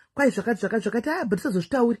zvandanzwa kwai zvakati but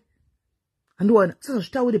usazozvitauri. Handiwana sasa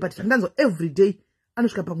zvitaure but ndanzo every day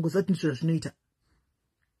anosvika pangozi ati ndizvo zvinoita.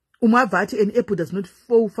 Umabva ati an apple does not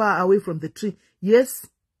fall far away from the tree. Yes,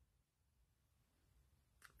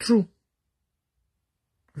 true,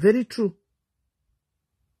 very true.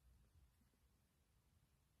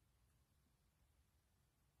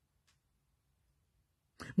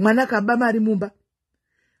 Mwana kaba mari mumba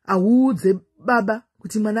auudze baba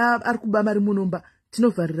kuti mwana ari kuba mari munomba.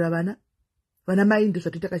 Tinovharira vana mai ndo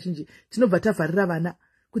zvatoita kazhinji. Tinobva tavharira vana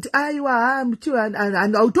kuti aiwa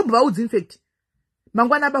autombovaudzi. In fact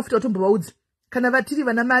mangwana abafuta autombovaudzi kana vatiri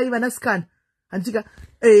vana mai vanasikana. Handika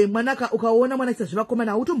mwanaka ukaona mwana achiita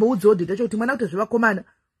zvevakomana automboudzawo dhedha chakuti mwana kuita zvevakomana.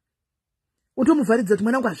 Utomuvharidza kuti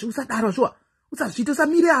mwanangu usadaro zviwa, usazviita,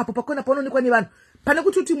 usamire apo pakona paunoonekwa nevanhu. Pane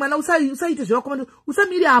kuti uti mwana usaite zvevakomana,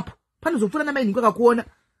 usamire apo panozopfuura namai nhingi akakuona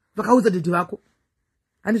vakaudza dhedhi vako.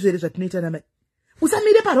 Handizvo here zvatinoita namai?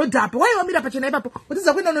 Usamire parodhi apo, wai wamira pachena ipapo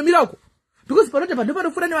utiza kuenda unomira uko, because parodhi apo ndo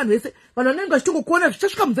panopfuura nevanhu vese. Vanhu vanenge vachitongokuona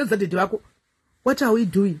zvichasvika munzeve dzadhedhi vako. What are we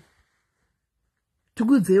doing?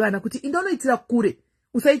 Tikuudzei vana kuti indaunoitira kure,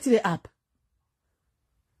 usaitire apa.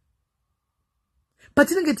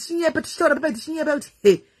 Patinenge tichinyepa tichitaura papai tichinyepa kuti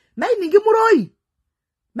he mai ningi muroi,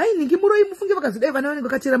 mai ningi muroi. Mufunge vakazodai vana vanenge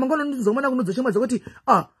vakachera mangwana unozomona kunodzoshamwa kuti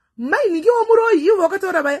mai ningi womuroi. Ivo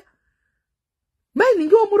vakataura vaya mai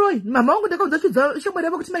ningi womuroi. Mama wangu ndakaudza shamwari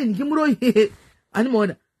yavo kuti mai ningi muroi.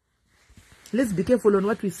 Animaona. Let's be careful on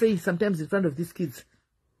what we say sometimes in front of these kids,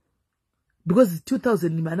 because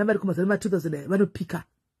 2000 vana vari kumazana 2000 vanopika,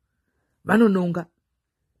 vanononga.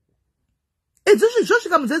 Izvozvo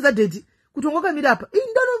zvosvika munzeve dzadhedhi kuti wanga wakamira apa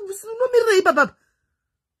unomirira ipapa.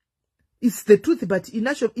 It's the truth, but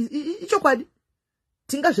ichokwadi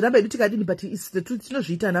tingazviramba edu tikadini, but it's the truth.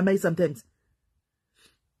 Tinozviita ana mai sometimes.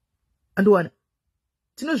 Andiwana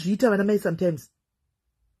tinozviita vana mai sometimes.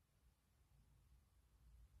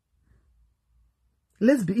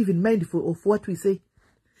 Let's be even mindful of what we say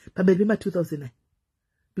pamberi pema 2009,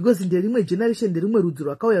 because nderimwe generation, nderimwe rudzi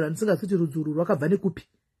rwakauya rwanisingazivi kuti rudzi urwu rwakabva nekupi.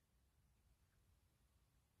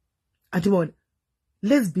 Atimaona.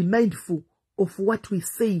 Let's be mindful of what we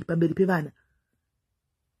say pamberi pevana.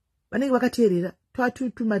 Vanenge vakateerera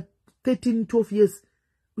twatuma 13 12 years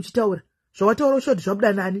uchitaura zvawataura ushoti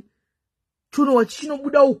zvabuda nani, chunowa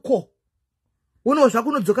chinobuda uko, unowa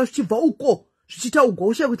zvakunodzoka zvichibva uko zvichitaugwa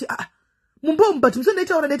ushe kuti mumbomu, but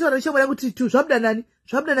musondaitaura shamwari kuti tu zvabuda nani,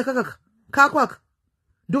 zvabuda nakakaka kakwaka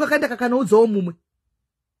ndokakaenda kakanoudzawo mumwe,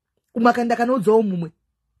 umakaenda kanoudzawo mumwe.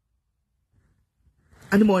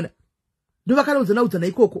 Animaona. Ndo vakanaudzana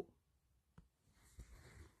ikoko.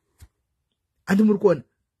 Andi muri kuona.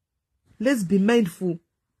 Let's be mindful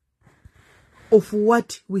of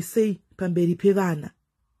what we say pamberi pevana.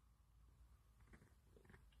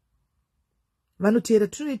 Vanoteera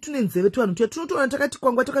tune nzeve tuvanhu tunotoona takati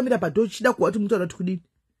kwangwa takamira padho chida kuwa kuti mutaura kuti kudini.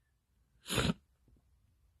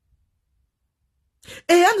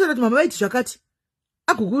 Anotaura kuti mama vaiti zvakati,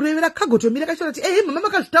 agokurevera kagotomira kachora kuti mama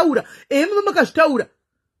makazvitaura, mama makazvitaura.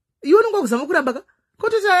 Iwe unenge wakuzama kuramba ka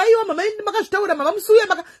kototi aiwa mama makazvitaura, mama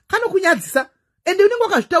musuya kanokunyadzisa, ende unenge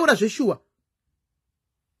wakazvitaura zveshuwa.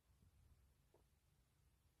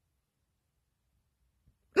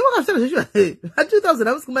 Unenge wakazvitaura zveshuwa. 2000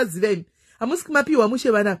 hamusi kumaziva imi, hamusi kumapiwa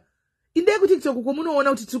mushe vana. Indai kuTikTok uko munoona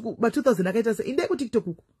kuti ma 2000 akaita sei. Indai kuTikTok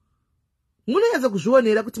uko munonyadza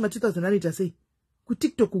kuzvionera kuti ma 2000 anoita sei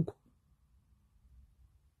kuTikTok uko.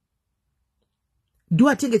 Ndo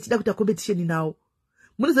atenge chida kuita competition nawo.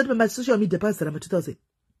 Munoziva kuti pamasocial media pazara ma 2000.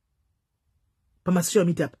 Pamasocial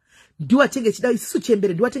media apa ndo atenge chida, isusu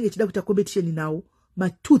chembere ndo atenge chida kuita competition nawo ma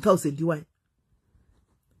 2000 iwayo.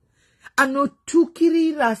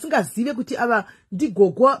 Anotukirira asingazive kuti ava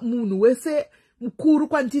ndigogwa munhu wese mukuru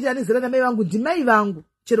kwandiri anezera namai vangu, ndimai vangu,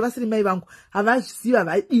 chero vasiri mai vangu havazviziva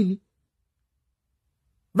vadini,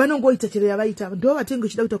 vanongoita chero yavaita. Ndo vatenge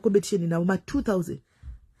chida kuita competition nawo ma 2000.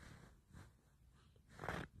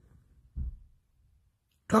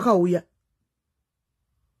 Twakauya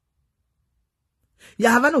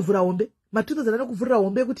yavanovhura hombe ma 2000 anokuvhurira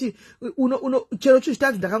hombe kuti chero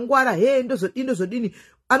chizvitanzi ndakangwara ndozodini,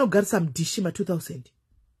 anogarisa mudhishi ma 2000.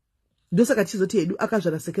 Ndosaka tichizoti edu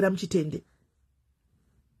akazvarasekera muchitende,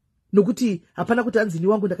 nokuti hapana kuti anzini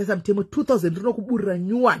wangu ndakaisa mutemo 2000 rinokuburira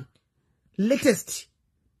new one latest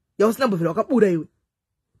yausina mbovera wakabura iwe.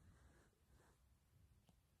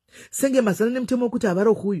 Senge mazana nemutemo wekuti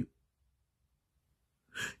havaroku uyu,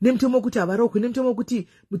 nemutemo wekuti havaroku, nemutemo wekuti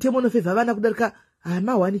mutemo unofevha vana kudarika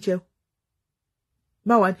mawani chaiwo.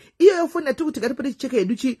 Mawani iyo foni yatiri kuti gatipoti ticheke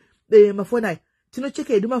edu mafoni aya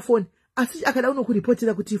tinocheka edu mafoni, asi akada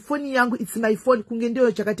unokuripotera kuti foni yangu it's my phone kunge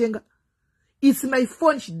ndiyo chakatenga. It's my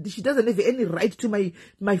phone. She doesn't have any right to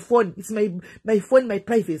my phone. It's my phone, my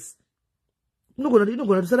privacy.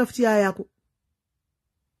 Inogona kusara futi yako.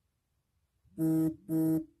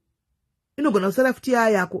 Inogona kusara futi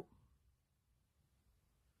yako.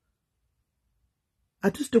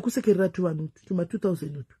 Atusitokusekerera tu vanhu tuma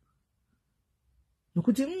 2000 utu.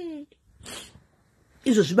 Nokuti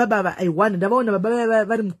izvo zvibaba aiwana ndavaona baba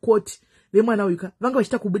vari mukoti vemwana uyu vanga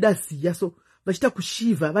vachita kubuda ziya so vachita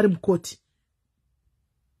kushiva vari mukoti.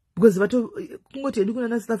 Because kungoti hedu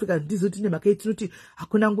kuna South Africa ndizoti nemhaka yetinoti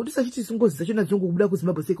hakuna ngozi tisachiti singozi zacho nadzongobuda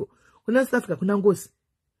kuZimbabwe seko. Kuna South Africa kuna ngozi.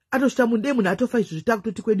 Atosvita munde munhu atofa izvo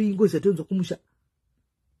zvitakutoti kwedu ingozi yatonzwa kumusha.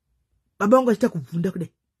 Baba vangu vachita kubvunda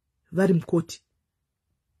kudai vari mukoti.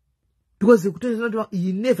 Because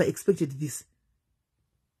he never expected this.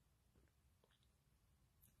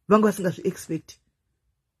 Vangu vasingazvi expect.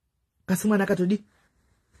 Kasi mwana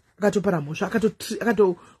akatopara mhosva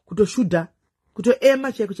kutoshuda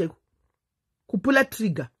kutoema chaiko kupula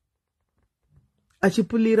trigger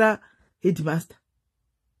achipulira headmaster.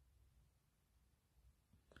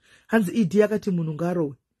 Hanzi idi akati munhu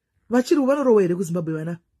ngarowe. Vachiri vanorowa here kuZimbabwe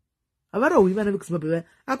vana? Havarowi vana vekuZimbabwe.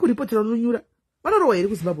 Akuripotera unonyura. Vanorowa here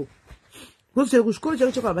kuZimbabwe? Kuzochera kuzvikoro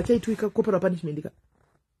chako havachaitwika corporal punishment ka.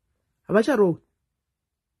 Havacharowi.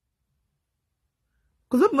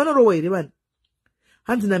 KuZimbabwe vanorowa here vana?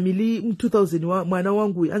 Hanzi namili 2000 mwana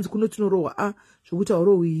wangu hanzi kunotinorowa zvokuti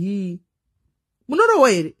hauroi hii. Munorowa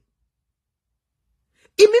here?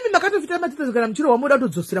 Imimi makatofita ma2000 kana muchirowa moda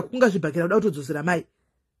kutodzosera kunga zvibhakira kuda kutodzosera mai.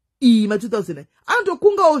 Ma2000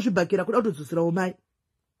 anotokungawo zvibhakira kuda kutodzoserawo mai.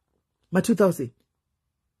 Ma2000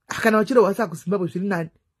 kana vachirowa saka kuZimbabwe zviri nani.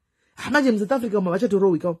 Manje muSouth Africa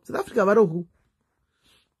mavachatorowikawo. South Africa varohu.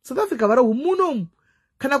 South Africa varohu munomu.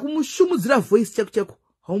 Kana kumushumudzira voice chako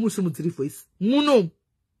haumushumudziri voice. Munomu.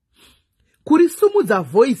 Kurisumudza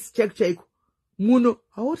voice chako muno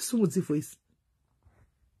haurisumudzi voice.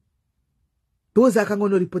 Those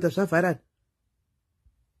akangonoripota zvavharana.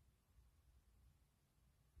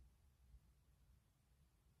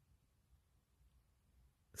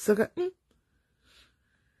 Saka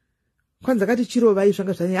kwanza kati chirova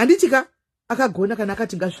zvanga zvanyanya handichika akagona kana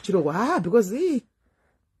akati ngazvichirowa because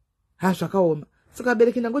zvakaoma. Saka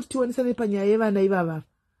abereki ndangoti tionesane panyaya yevana ivava.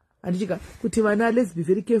 Handichika kuti vana let's be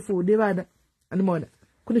very careful nevana. Animaona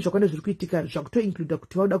kune zvakawanda zviri kuitika zvakutoinclude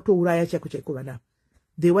kuti vauda kutouraya chaiko vana.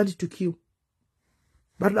 They want to kill.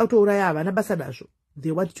 Varuda kutouraya havana basa nazvo.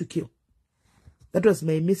 They want to kill. That was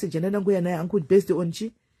my message yandangoya naye angu based on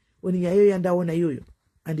nyaya iyoyo yandaona iyoyo.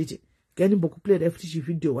 Handiti ganimbokuplay futi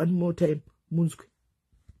chivideo one more time munzwe.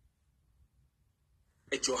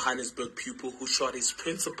 A Johannesburg pupil who shot his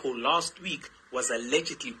principal last week was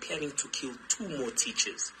allegedly planning to kill 2 more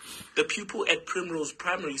teachers. The pupil at Primrose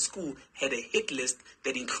Primary School had a hit list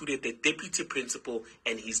that included the deputy principal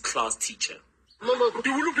and his class teacher.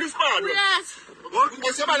 Yes.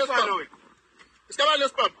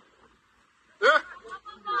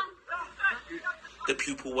 The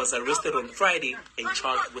pupil was arrested on Friday and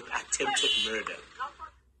charged with attempted murder.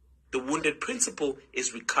 The wounded principal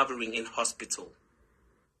is recovering in hospital.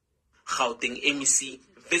 Gauteng MEC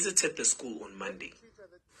visited the school on Monday.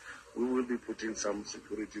 We will be putting some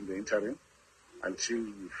security in the interim until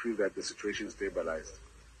we feel that the situation is stabilized.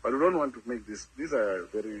 But we don't want to make this. These are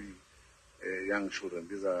very young children.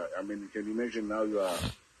 These are. I mean, you can imagine now you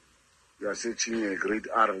are searching a grade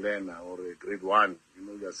R learner or a grade 1. You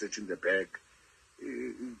know, you are searching the bag.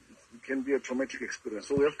 It can be a traumatic experience.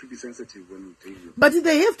 So we have to be sensitive when we tell you. But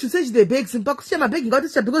they have to search the bags in pakushama bag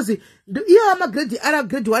ngati because iyo ama grade R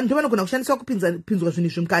grade 1 ndio vanogona kushandiswa kupinzwa zvinhu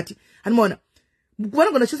zvimukati. Hanimona.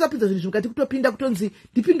 Vanogona kushandiswa kupinzwa zvinhu zvimukati kutopinda kutonzi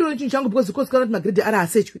ndipindure chinhu changu because kana kuti magrade R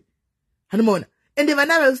asechwe. Hanimona. Ende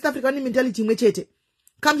vana va South Africa vane mentality imwe chete.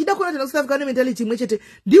 Kamchida kuona kuti South Africa vane mentality imwe chete.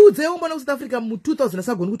 Ndiudzewo mwana wa South Africa mu 2000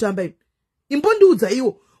 asagoni kutamba ipo. Impondiudza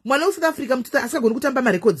iwo mwana wa South Africa mu 2000 asagoni kutamba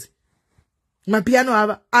ma records.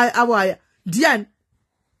 Mapiano aya ndiani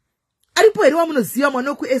aripo here wamunoziva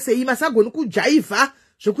mwana kuSAU masagoni kujaiva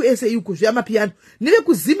zvokuSAU kuzviya mapiano neve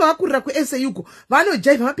kuzimba vakurira kuSAU ko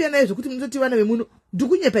vanojaiva mapiano ayo zvokuti munototi vana vemuno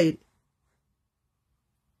ndikunyepa here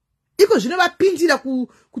iko zvino vapindira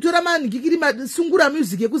kutora manhingikiri masungura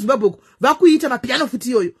music yekuZimbabwe vakuita mapiano futi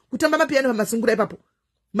iyoyo kutamba mapiano pamasungura ipapo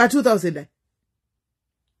ma2000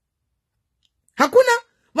 hakuna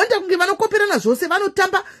vanoita kunge vanokoperana zvose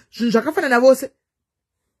vanotamba zvinhu zvakafanana vose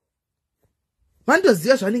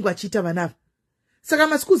vandoziva zvavanenge vachiita vanava saka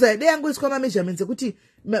maschools aya dai angoiswa mameasurements ekuti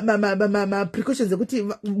precautions ekuti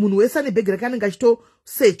munhu wese ane bhegi rake anenge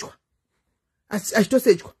achitosechwa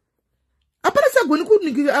hapana sagoni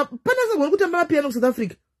kutamba mapiano kuSouth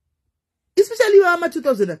Africa especially vama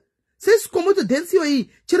 2000 sesikomoto dance iyoyi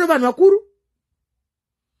chero vanhu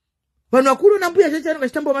vakuru nambuya chacho anenge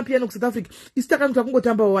achitambawo mapiano kuSouth Africa. Isu takanzi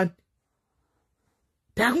takungotambawo wani,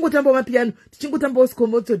 takungotambawo mapiano, tichingotambawo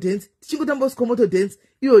sikomoto dance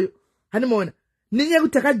iyoyo. Hanimaona nenyaya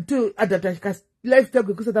yekuti takatoadapta lifestyle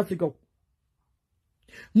yekuSouth Africa uko.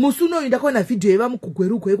 Musi unoyu ndakaona vhidhiyo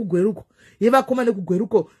yekugweruko yevakoma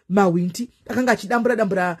nekugweruko mawindi akanga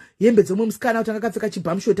achidambura hembe dzomwe musikana kuti anga akapfeka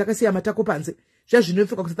chibhamushoti akasiya matako panze. Zva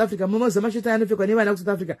zvinopfekwa kuSouth Africa, mumoza mashoti anopfekwa nevana kuSouth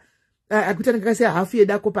Africa akuti anenge akasiya hafu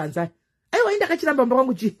yedako panze. Aiwa ndakachiramba mba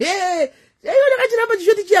kwangu aiwa ndakachiramba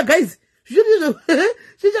chishoti chiya guys, zvishoti izvo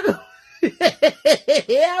zvichaka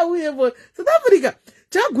auye bo South Africa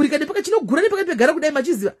chakagurika nepaka chinogura nepakati pegara kudai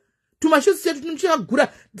machiziva tumashosi chetu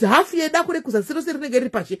tunochakagura hafu yedako rekuzasi rose rinenge riri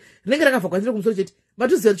pashi rinenge rakabva kwanzira kumusoro chete.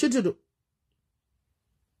 Matiziva chototo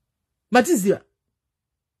matiziva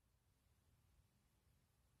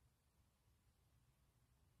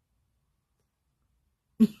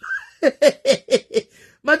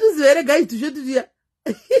matuziva here guys tushotitiya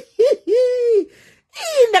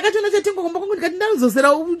ndakachona chatengokomba kwangu ndikati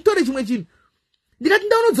ndanodzosera utore chimwe chinhu ndikati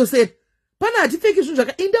ndaunodzosera pana hatifeki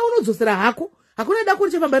zvinhu indaunodzosera hako hakuna dako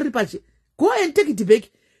richafamba riri pashi. Go and take it back.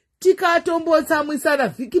 Tikatombotsamwisana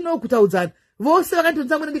vhiki nokutaudzana vose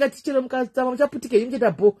vakatotsamwina ndikati chero mukatsama muchaputika imi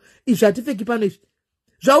muchaita bho izvi hatifeki pano izvi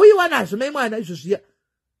zvauyiwa nazvo mai mwana izvo zviya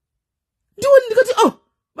ndiwoni ndikati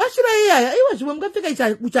vashura iyaya iwa zvimwe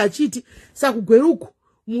mukapfeka uchachiti sakugweruku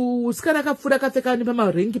musikana akapfuura akapfeka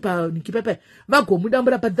nepamarengi panikipa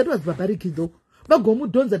vagomudambura but that was barbaric though.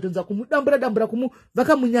 Vagomudhonza kumudambura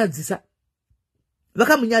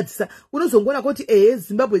vakamunyadzisa unozongona kuti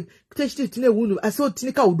Zimbabwe kutechiti tine hunhu asiwo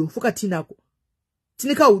tine kaudofo katinako.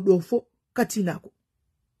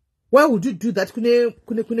 Why would you do that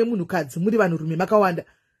kune munhukadzi muri vanhurume makawanda?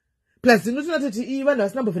 Plus inotonatoti vanhu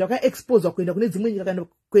vasinambovhera vakaexposwa kuenda kune dzimwe nyika kana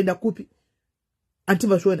kuenda kupi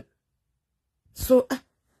antimashona. So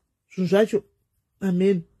zvinhu zvacho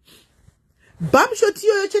amen. Bamshot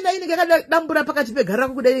iyoyo chena inenge yakadambura pakati pegara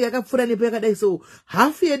rako kudai yakapfuura nepo yakadai so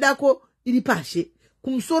hafu yedako iri pashe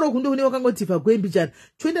kumusoro kunde kune wakangoti pagwembichana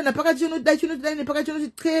choenda napakati chinotidai nepakati chinoti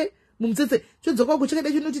txe mumutsetse chodzoka uko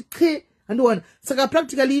chakadai chinoti txe handiwana. Saka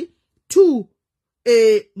practically two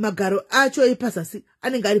magaro acho epazasi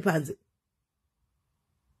anenge ari panze.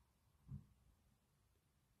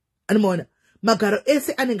 Animaona magaro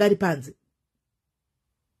ese anenge ari panze.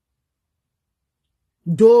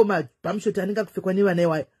 Ndo mabhamshoti anenge akupfekwa nevana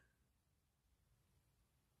iwayo.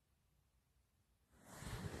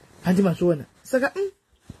 Handimazviona. Saka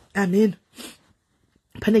amen.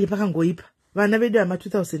 Panenge pakangoipa. Vana vedu vama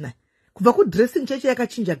 2009 kubva kudressing cheche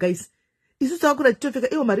yakachinja guys. Isu takura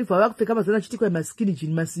titopfeka iwo marivha vakupfeka mazana achitikwa maskini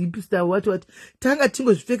jean masipista what tanga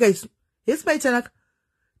tingozvipfeka isu. Yes maitanaka.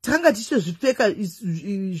 Tanga tichizvipfeka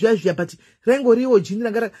zvazviya but rangoriwo jean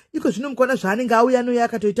rangara iko zvino mukona zvaanenge auya noya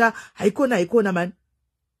akatoita haikona man.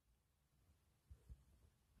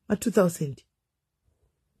 2000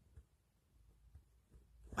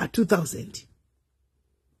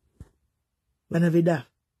 vana veda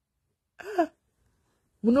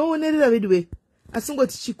munoonerera vedu we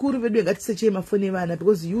asingoti chikuru vedu ngatiseche mafoni evana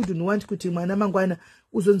because you do not want kuti mwana mangwana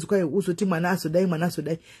uzonzwa uzoti mwana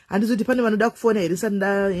azodai handizoti pane vanoda kufona here sati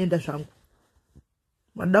ndaenda zvangu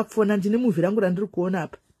vanoda kufona ndine muvhi rangu randiri kuona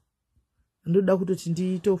apa ndoda kutoti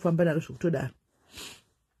nditofamba naro zvokutodaro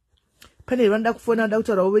pane vanoda kufona vanoda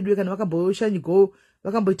kutaurawo vedu kana vakamboshanyigo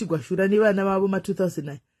vakamboitigwa shura nevana vavo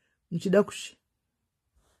 2009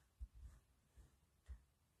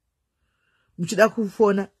 muchida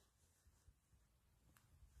kufona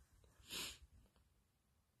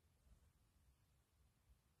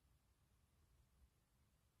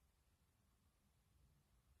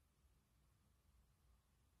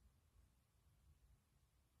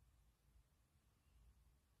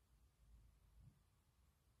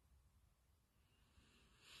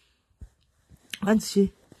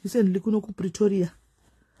hanzi recently kuno kuPretoria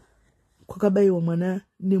kwakabayiwa mwana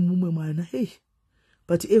nemumwe mwana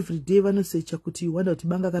but every day vanosecha kuti wanda kuti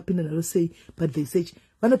banga akapinda naro sei but they search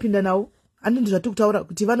vanopinda nawo andindi zvati kutaura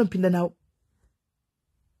kuti vanopinda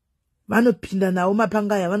nawo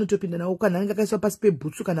mapanga aya vanotopinda nawo kana anenge akaiswa pasi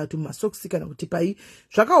pebhutsu kana kuti masokisi kana kuti pai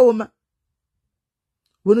zvakaoma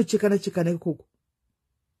vonochekana ikoko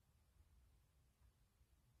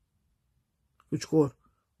kuchikoro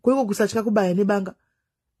kweko kusatya kubaya nebanga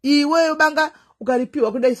iweyo banga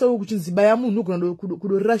ukaripiwa kudai sau kuchizibaya munhu kana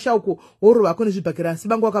kudorasha uko woro wako nezvibhakira asi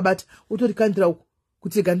banga wakabata utorikandira uko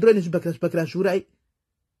kuti gandiro nezvibhakira zvurai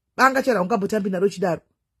banga chera ungambotambi naro chidaro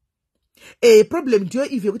problem ndiyo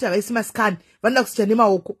ivyo yekuti havaisi maskani vanoda kusicha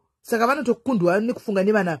nemaoko saka vanotokundwa nekufunga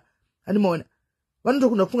nevana animaona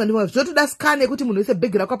vanotokunda kufunga ndimwe zvinotoda scan yekuti munhu wese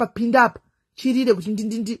bhegi rako apapinda apa chirire kuti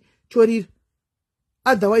ndindindi chorira.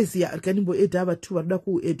 Otherwise ya rikandimboedha ava 2 varikuda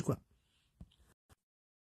kuedwa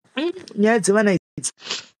nyaya dzevana idzi.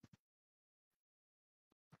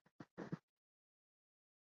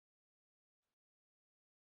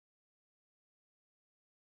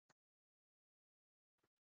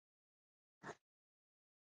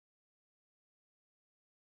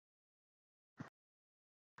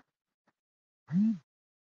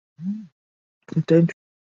 Time to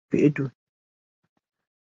edwa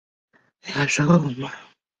zvakaoma.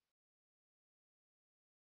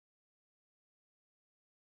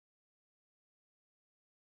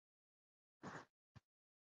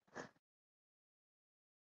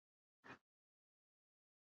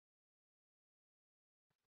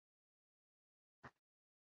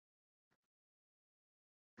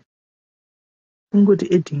 Kungoti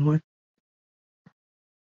adding one.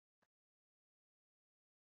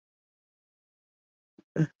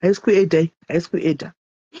 High school right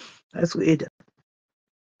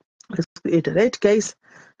guys,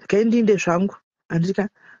 ndikaendinde zvangu andika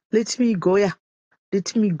let me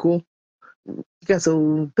go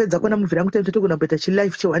tikazopedza kuona muvhiri rangu totogona kuita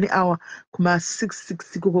chilife che1 hour kuma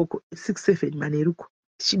 6 ikoko 6-7 maneruko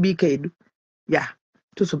tichibika edu ya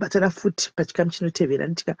tozobatana futi pachikamu chinotevera.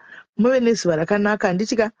 Nditika muve nezuva rakanaka.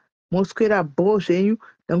 Handitika moswera bho zvenyu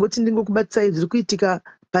ndangoti ndingokubatisai zviri kuitika,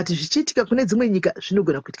 but zvichiitika kune dzimwe nyika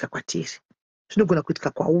zvinogona kuitika kwatiri, zvinogona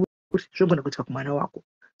kuitika kwauri, zvinogona kuitika kumwana wako.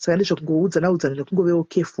 Saka ndizvokungoudzana nekungovewo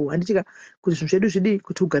careful. Handitika kuti zvinhu zvedu zvidi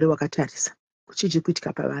kuti ugare wakatarisa kuchii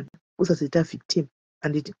kuitika pavana, usazoita victim.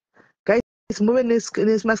 Handiti guys, muve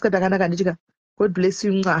nemasikati akanaka. Handitika God bless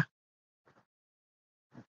you mwa.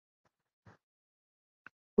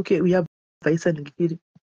 Okay, we have vaisa ningiri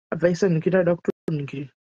ada kutoningiri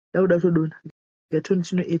dauda kutodona gatoni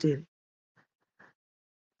chinoita here.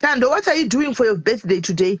 Tando, what are you doing for your birthday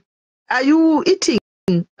today? Are you eating?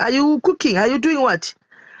 Are you cooking? Are you doing what?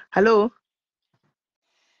 Hello?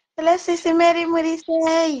 Hello, Sisi Mary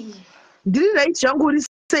Murisei. Ndiri right zvangu uri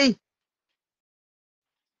sei?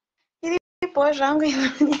 Iripo zvangu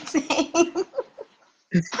Murisei.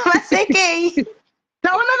 Masekei.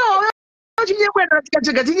 Taona kama chinyemwerera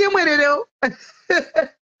tikachega tinyemwererewo.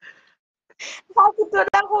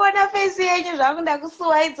 Akutoda kuona face yenyu zvangu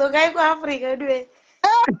ndakusuwa idzokai kuAfrica duwe.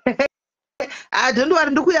 Don't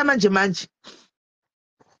worry, ndikuya manje.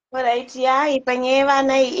 Alright, yeah, ipanye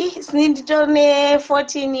vana iyi nditone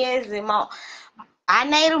 14 years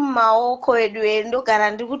hana iri mumaoko edu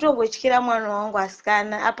ndogara ndiri kutongotyira mwana wangu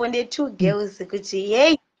asikana apo 2 girls kuti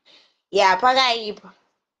hey ya pakaipa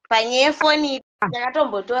panyaya foni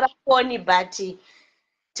takatombotora foni but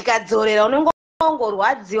tikadzorera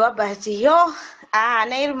unongorwadziwa but yo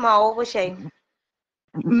hana iri mumaoko shaini.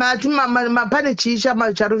 Pane chii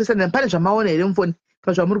charovesana, pane zvamaona here mufoni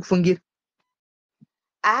pazvamuri kufungira?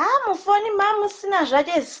 Mufoni mamusina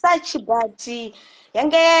zvache search but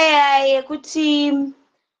yange yekuti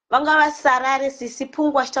vanga vasarare sisi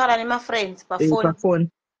pungu vachitaura nemafriends pafoni.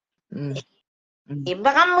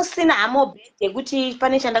 Vakamusina hamo bed yekuti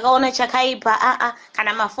pane chandakaona chakaipa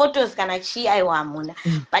kana maphotos kana chii aiwa hamuna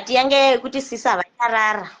but yange yekuti sisi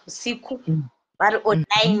havacharara usiku vari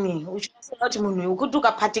online uchiona kuti munhu wekuti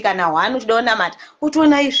ukapatikana 1 uchida kunamata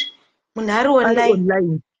utoona izvi munhu ari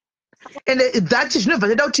online. And that zvinobva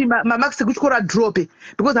zvaita kuti mamarks ekuchikora drope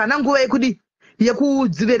because hana nguva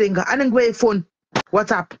yekudziverenga, ane nguva yefoni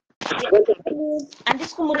WhatsApp.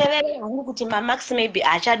 Handisi kumurevera hangu kuti mamarks maybe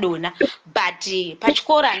achadona but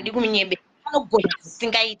pachikora handidi kumunyebe anogona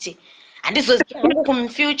zvisingaite. Handizoziva hangu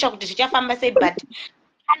kumufuture kuti zvichafamba sei but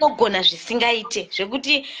anogona zvisingaite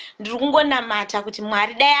zvekuti ndiri kungonamata kuti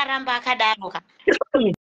Mwari dai aramba akadaroka.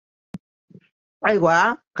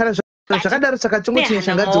 Aiwa, kana zvakadaro saka chongoti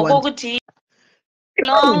shangadzi kuti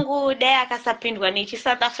nongu dai akasapindwa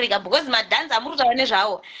nechiSouth Africa because madhanza amuri kutaura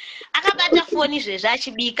nezvawo akabata foni zvezvi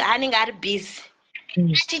achibika anenge ari busy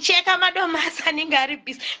achicheka madomasi anenge ari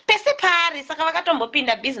busy pese paari saka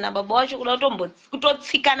vakatombopinda busy nababa wacho kuda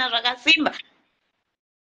kutotsikana zvakasimba.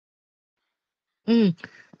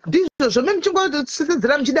 Ndizvo zvome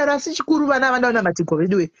muchingosesedzera muchidaro asi chikuru vana havana matikwa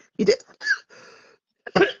veduwe itai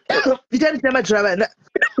muchinamatira vana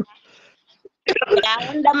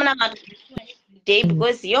yaonda muna day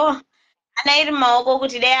because yo ana iri maoko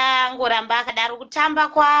kuti dai angoramba akadaro kutamba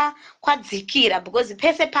kwadzikira because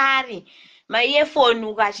pese pari maiyefoni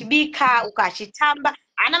ukachibika ukachitamba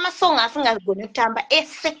ana masonga asingagoni kutamba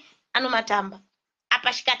ese anomatamba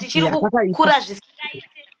apa chikati chiri kukura zvisingaite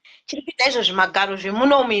chiri kuita izvo zvimagaro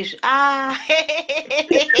zvemunomu izvi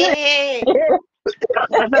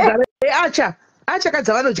acha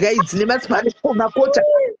achakadza vanodya idzi nemasipari makota.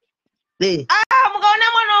 Mukaona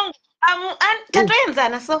mwanangu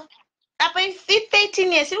tatoenzana so apa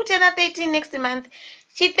 13 years iri kutenda 13 next month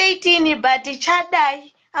chi 13 but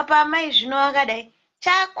chadai apa amai zvino akadai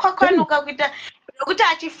chakwakwanuka kuita nokuti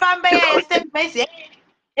achifamba yeye semaizi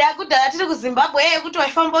yakudhara tiri kuZimbabwe yekuti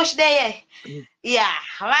waifamba uchidai yeye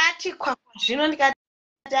vati kwakwa zvino ndikati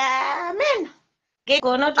amen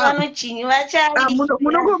ngegona kuti vanochinyi vachai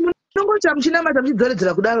munongoita muchinamata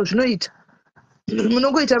muchidzoredzera kudaro zvinoita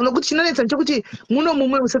munongoita nokuti chinonetsa chekuti muno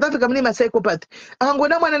mumwe South Africa mune masycopath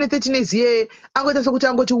akangoda mwana ne13 years yeye angoita sokuti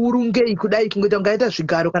angoti urungei kudai kungoita ungaita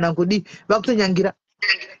zvigaro kana kudi vakutonyangira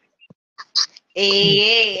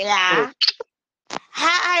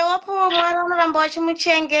aiwapo mwana unoramba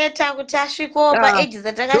wachimuchengeta kuti asvikewo paeji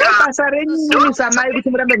basa renyu samai kuti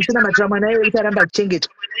murambe muchinamatira mwana iye kuti arambe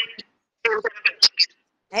achichengetwa.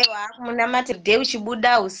 aiwa munamati day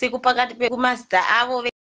uchibuda usiku pakati pekumazita avo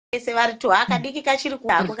vese vari tu akadiki kachiri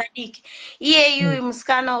kuhako kadiki iyeyu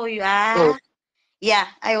musikana uyu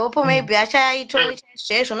I hope maybe achaitowo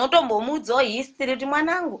chaizvo unotombomudzawo history kuti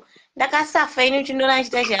mwanangu ndakasafa ini uchindona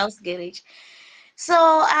achita chihouse garage.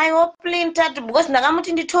 So I hope that because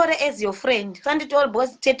ndakamuti nditore as your friend sanditore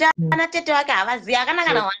because tete wake havazivi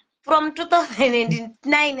akanaka na from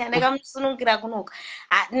 2009 andakamusunungura kunoka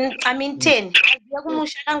I mean 10 aziva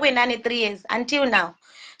kumusha akangoenda ane 3 years until now.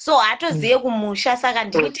 So hatozive kumusha saka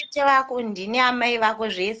ndini tete vako ndini amai vako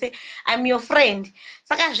zvese I'm your friend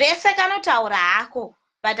saka zvese kanotaura hako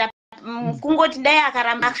but kungoti dai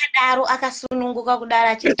akaramba akadaro akasununguka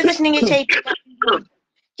kudara chese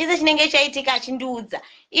chinenge chaitika achindiudza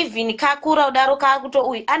even kakura kudaro kakuto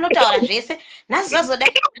uyu anotaura zvese nhasi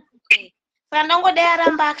zvazodai saka ndongodai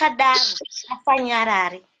aramba akadaro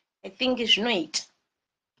afanyarare I think zvinoita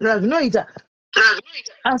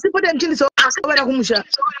asi pote muchindisaovana kumusha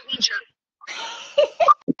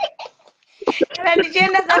kana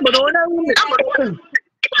ndichienda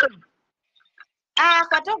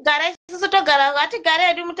kwatogara isusu togara hatigare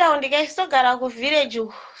hedu mutaundi kaisitogara kuvillage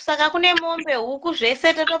saka kune mombe huku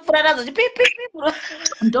zvese totopfura nadzo chipipipipuro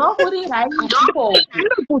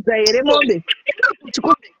ndokurihainopudza here mombe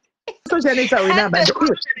chikosochanetsa wenamba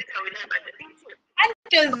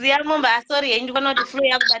anotoziva mombe asori henyu panoti flu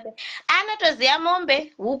yakubata anotoziva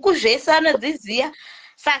mombe huku zvese anodziziva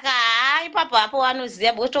saka ipapo hapo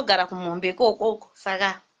vanoziva because togara kumombe kokoko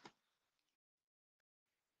saka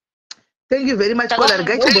thank you very much kola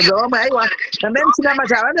rigaichibhodza vamwe aiwa rambai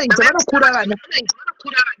muchinamata vanoita vanokura vana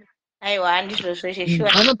aiwa handizvo zveshe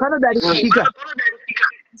sure panodarikika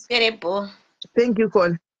serebo. Thank you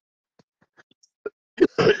Kola.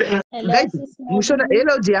 Mushona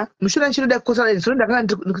hello dear mushona nchinoda kukosa zvino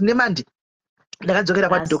ndakanga nemandi ndakadzokera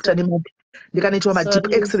kwadoctor nemombe ndikanoitwa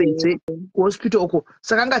madip x-rays kuhospital uko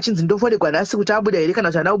saka anga achinzi ndofonegwa nhasi kuti abuda here kana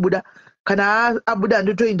kuti hana kubuda kana abuda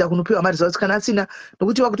ndotoenda kunopiwa maresults kana asina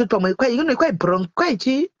nokuti wakutoti pamwe kwai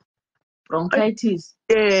bronchitis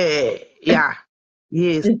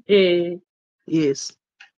yes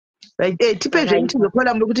like tipe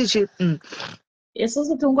zveitizokola munokuti chi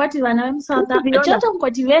isusu tongoti vana vemuSouth Africa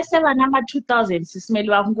totongoti vese vana ma2000 sisimeli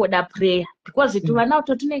vakungoda prayer because vana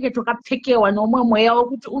uto tinenge tokapfekewa nomwe mweya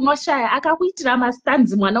wokuti unoshaya akakuitira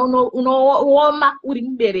mastanzi mwana unooma uri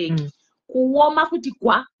mubereki kuoma kuti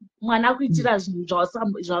mwana kuitira zvinhu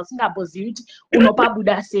zvausingambozivi kuti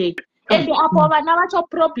unopabuda sei ende apo vana vacho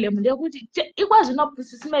problem ndekuti ikwa zvino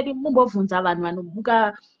sisimeli mumbobvunza vanhu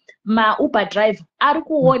vanobuka mauber driver ari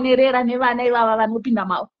kuonerera nevana ivava vanopinda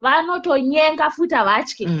mavo vanotonyenga futi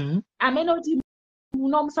havatye amene kuti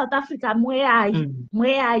muno muSouth Africa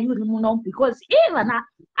mweyayi uri muno because vana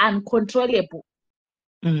uncontrollable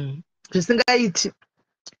zvisingaiti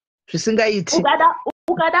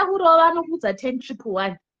ukada kurova nokudza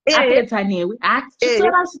 10-1 apedza newe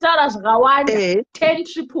chisora zvakawanda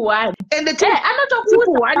 10-1 ende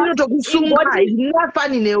 10-1 inotokusunga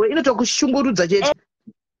inafani newe inotokushungurudza chete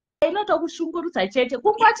inotokushungurudza chete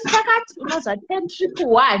kungoti takati unozva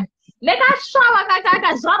 10-1 nekasvava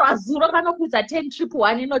kakakazvarwa zuro kanokudza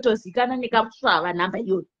 10-1 inotozikana nekamusvava nhamba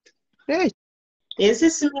iyoyo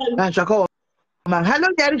zvakaoma. Halo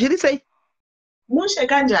nyari zviri sei? Mushe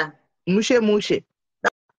kanjani? Mushe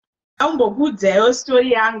ambokudzayo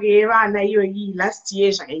story yangu yevana iyoyi last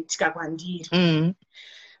year zvakaitika kwandiri.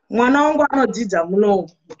 Mwana wangu anodzidza muno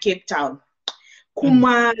muCape Town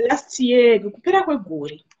kuma last year kupera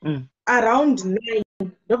kwegore around 9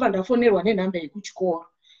 ndobva ndafonerwa nenhamba yekuchikoro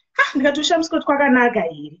ndikatoshamiswa kuti kwakanaka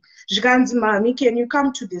here zvikanzi mami can you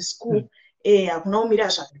come to the school hakuna kumira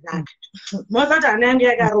zvakanaka mozati hana yangu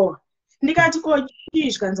yakarohwa ndikati kochii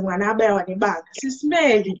zvikanzi mwana abayiwa nebanga SIS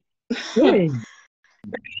MELLY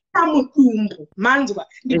mudumbu manzwa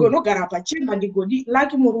ndigonogara pachimba ndigodi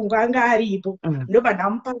laki murungu anga aripo ndobva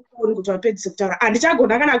ndamupa foni kuti vapedzise kutaura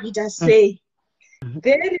handichagona kana kuita sei.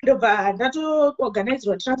 Then ndobva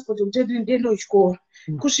ndatoorganidzirwa transport kuti ndiende kuchikoro.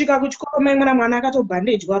 Kusvika kuchikoro maimwana mwana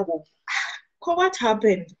akatobhandejwa ruoko. Ko what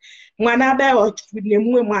happened? Mwana abayiwa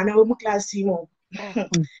nemumwe mwana wemuklasi imomo.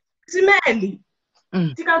 Simeli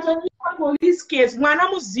tikatonyika police case mwana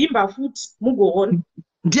muzimba futi mugoona.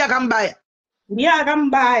 Ndiye akambaya. Ndiye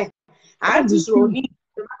akamubaya. Hanzi zvoni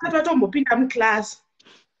vakati vatombopinda muklasi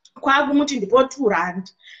kwakumuti ndipo 2 rand.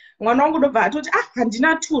 Mwana wangu ndobva atoti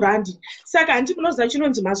handina 2 rand. Saka hanti munoziva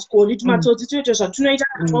chinonzi masikoli tumatsotsi tuito zvatunoita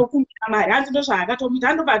twakumbira mari. Hanzi ndozvaakatomita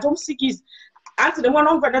andobva atomusikisa. Hanzi nemwana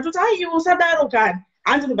wangu ndatoti aiwa usadaro kani.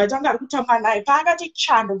 Hanzi ndobva tanga ari kutamba naye paakati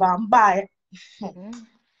chando vamubaya.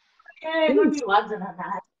 Nondirwadzana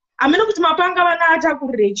naye. Ameno kuti mapanga vana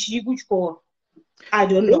atakurire chii kuchikoro. I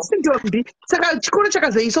don't know. Saka chikoro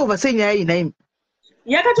chakazoisova senyaya iyi naimi.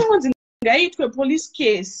 Yakatongonzi ngaitwe police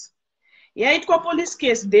case. Yaitwa police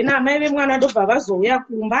case then amai vemwana ndobva vazouya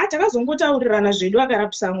kumba. Takazongotaurirana zvedu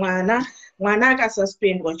akarapisa mwana. Mwana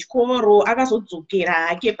akasuspendwa chikoro akazodzokera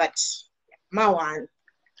hake but mawani.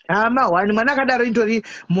 Mawani mwana akadaro indori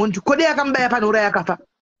muntu kode yakamubaya panouraya akafa.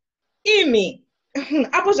 Imi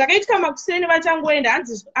apo zvakaitika makuseni vachangoenda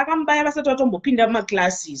hanzi akamubaya vasati vatombopinda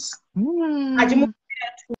mumaclasses. Achimupira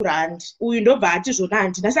 2 rand. Uyu ndobva ati zvona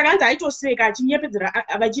handina. Saka hanzi aitoseka achinyepedzera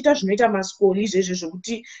vachiita zvinoita masikoli izvezvo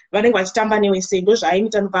zvokuti vanenge vachitamba newese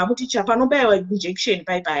ndozvaaimita ndobva amuticha panobayiwa injection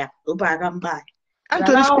paipaya ndobva akamubaya.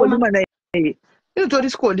 Antori sikoli mwana iye. Inotori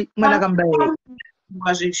sikoli mwana akambaya.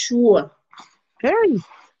 Zveshuwa. Hey.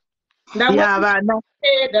 Vana.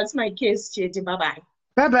 That's my case chete. Bye bye.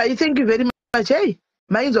 Bye bye. Thank you very much. Hey.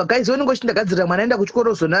 Mainzwa guys onenge chindagadzira mwana aenda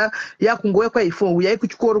kuchikoro zona yakungoya kwaifo uyai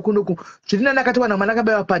kuchikoro kunoku zvirinani akati wana mwana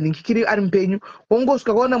akabayiwa panhingikiri ari mupenyu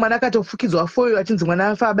wongosvika kuona mwana akatofukidzwa foyo achinzi mwana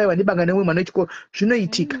afa abayiwa nebanga nemwe mwana wechikoro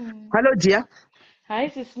zvinoitika. Hello dear. Hi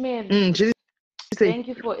sis Mary. Thank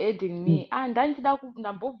you for adding me. Ndandida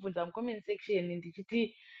ndambobvunza mucomment section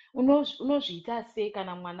ndichiti unozviita sei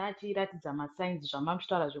kana mwana achiratidza masigns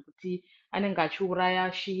zvamamuchitaura zvekuti anenge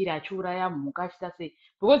achiuraya shiri achiuraya mhuka achiita sei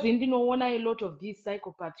because ndinoona a lot of these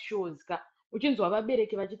psychopath shows uchinzwa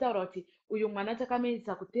vabereki vachitaura kuti uyu mwana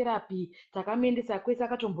takamuendesa kutherapy takamuendesa kwese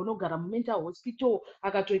akatombonogara mumental hospital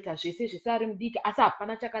akatoita zvese zvese ari mudiki asi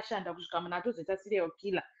hapana chakashanda kusvika mwana atozoita serial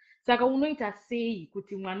killer. Saka unoita sei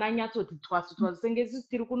kuti mwana anyatsoti twasu senge isusu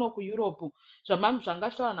tiri kuno kuEurope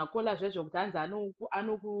zvangashtaura nakola zvezvo kuti hanzi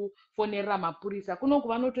anokufonerera mapurisa kunoku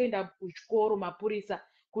vanotoenda kuchikoro mapurisa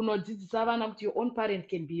kunodzidzisa vana kuti your own parent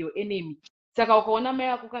can be your enemy. Saka ukaona mai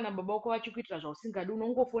vako kana baba vako vachikuitira zvausingadi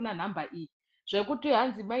unongofona nhamba iyi zvekuti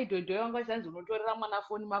hanzi maidhodho yangu achanzi unotorera mwana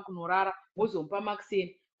foni makunorara wozomupa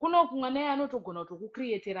makiseni kunoku mwana iye anotogona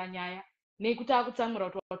kutokukrietera nyaya nekuti akutsamwira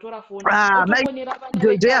kuti watora foni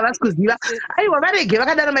maidhodho havasi kuziva aiwa varege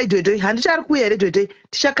vakadaro maidhodho handichari kuuya here dhodho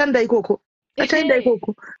tichakanda ikoko achaenda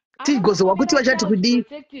ikoko tigozowa kuti vachati kudii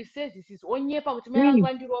protective services onyepa kuti mai vangu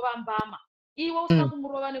vandirova mbama iwe usina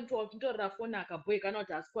kumurova nekuti wakutorera foni akabhoye kana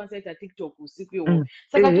kuti asikwanisa ita tiktok usiku ihwo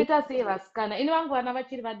saka toita sei vasikana ini vangu vana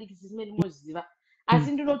vachiri vadiki sisimeni moziva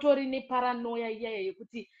asi ndinotori neparanoya iyaya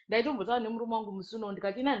yekuti ndaitombotaura nemurume wangu musi uno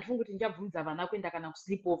ndikati ina handifungi kuti ndichabvumidza vana kuenda kana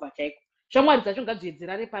kusleep over chaiko shamwari dzacho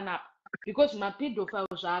ngadziedzera repanapa because mapedofile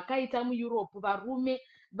zvaakaita muEurope varume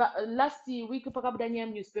last week pakabuda nyaya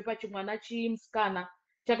munewspaper chimwana chimusikana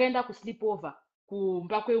chakaenda kusleep over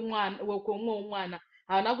kumba kwemwe womwana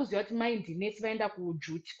havana kuziva kuti mai ndinesi vaenda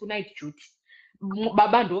kujuti kunight juti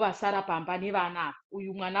baba ndo vasara pamba nevana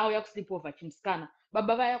uyu mwana auya kusleep over chimusikana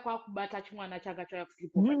baba vaya kwakubata chimwana changa chauya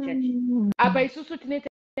kusleep over chachi apa isusu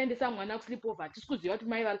tinetendesa mwana kusleep over hatisi kuziva kuti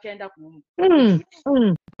mai vari chaenda kujuti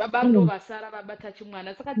baba ndo vasara vabata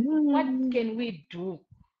chimwana saka what can we do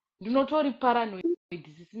ndinotori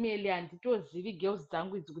paranoid sisimeli handitozivi girls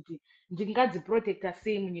dzangu idzi kuti ndingadziprotecta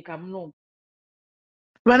sei munyika munomu.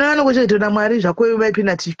 Vana vanokuchaitwa naMwari zvako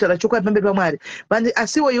vaipinda tichitaura chokwadi pamberi paMwari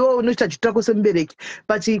asiwo iwo unoita chitako semubereki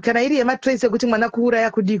but kana iri yematrace ekuti mwana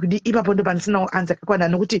kuuraya kudii ipapo ndo pandisinawo anza kakwana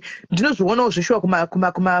nokuti ndinozvionawo zvishuwa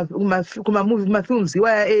kumafilms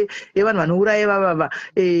iwaya evanhu vanouraya vavava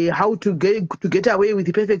how to get away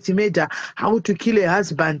with perfect murder, how to kill a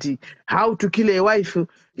husband, how to kill a wife,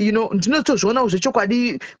 you know, ndinotozvionawo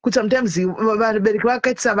zvechokwadi kuti sometimes vabereki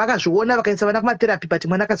vakaitisa vakazviona vakaisa vana kumatherapy but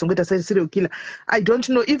mwana akazongoita serial killer. I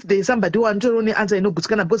don't know if there is somebody who anotoone answer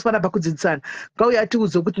inogutsikana because pana pakudzidzisana ngauye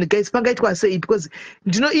atiudze kuti guys pangaitwa sei because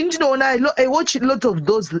ndinoona I watch a lot of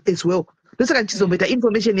those as well ndosaka ndichizomboita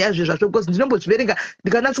information yazvo zvazvo because ndinombozviverenga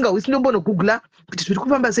ndikanatsinga ndinombonogoogla kuti zviri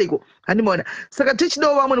kufamba seiko handimaona. Saka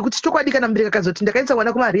tichidawo vamwe nokuti chokwadi kana mubereki akazoti ndakaisa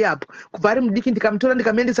mwana kumarehab kubva ari mudiki ndikamutora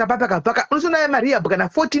ndikamuendesa papa akabvaka unotoona marehab kana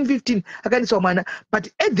 14-15 akaendeswa mwana, but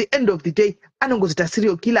at the end of the day anongozoita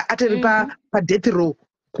serial killer atori padeath row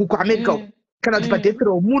kuamerica uko kana kuti padeath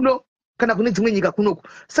row muno kana kune dzimwe nyika kunoko.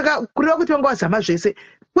 Saka kureva kuti vanga vazama zvese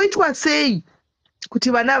koitwa sei kuti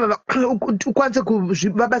vana ava ukwanise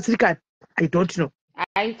kuvabatsirikana? I don't know.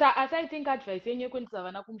 Asi I think advice yenyu yekuendesa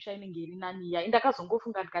vana kumusha inenge iri nani ya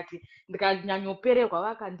indakazongofunga ndikati ndikanyanyopererwa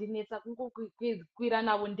vakandinetsa kungokwira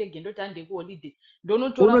navo ndege ndoti hande kuholiday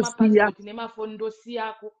ndonotora mapasipoti nemafoni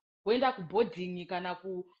ndosiyako woenda kubhodhingi kana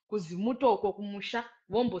kuzimutoko kumusha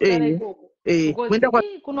vombosara ikoko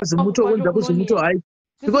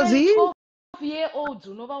because 12-year-olds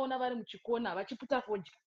unovaona vari muchikona vachipfuta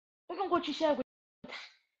fodya ukangochishaya kuti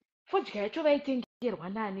fodya yacho vaitengerwa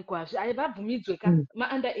nani kwazvo haivabvumidzwe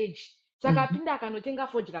maunder age. Saka apinda akanotenga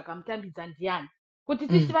fodya akamutambidza ndiani kuti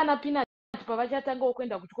tisi vana pinati pavachatangawo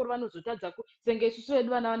kuenda kuchikoro vanozotadza senge isusu vedu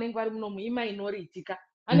vana vanenge vari muno muiminority ka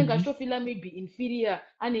anenge achitofila maybe inferior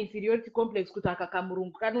ane inferiority complex kuti aka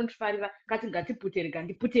kamurungu kanondifarira kati ngatipute rega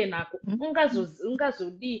ndipute nako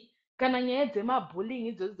ungazodii kana nyaya dzemabullying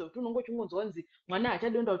idzodzo kuti unongo chingonzwa kunzi mwana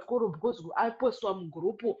hachadonda kuchikoro because apostwa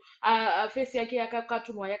mugurupu face yake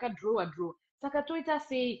yakakatunwa yakadhirowa. Saka toita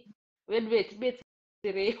sei vedu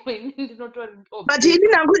vetibetserei ndinotori but ini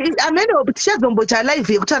nangu amene hope tichazombota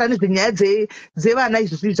live yekutaura nezvenyaya dzevana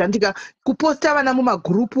izvozvi zvandika kuposta vana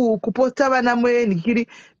mumagurupu kuposta vana mwenhikiri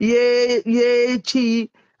yechii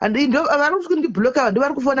ando vari kundibloka vanhu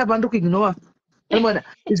vari kufona pando kuignora unoona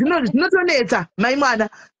zvinotonetsa mai mwana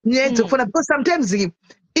nyaya dzekufona because sometimes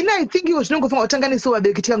I think iwo zvinongofunga kutanga nesu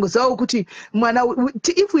vabereki tikangozivawo kuti mwana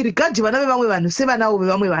if we regard vana vevamwe vanhu sevanawo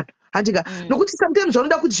vevamwe vanhu handika nokuti sometimes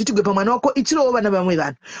vanoda kuti zvitigwe pamwana wako itirowo vana vevamwe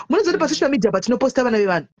vanhu. Munozoti pasocial media patinoposta vana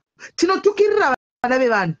vevanhu tinotukirira vana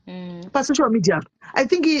vevanhu pasocial media. I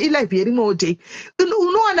think ilife yerimwewo day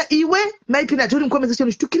unowana iwe maipinati uri muconversation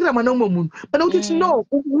uchitukirira mwana umwe munhu pana kuti no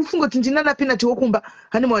ufunga kuti ndinana pinati wokumba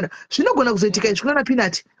handimaona zvinogona kuzoitika izvi kunana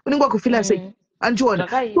pinati unenge wakufila sei andiona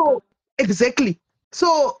so exactly.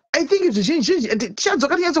 So I think zvizhinji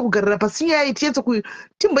tichadzoka tinyatso kugarira pasi nyaya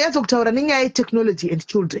timboyatso kutaura nenyaya yetechnology and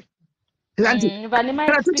children.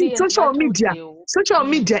 Kana tuti social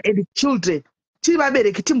media and children tiri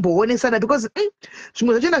vabereki timboonesana because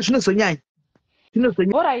zvimwe zvachona zvinozonyanya.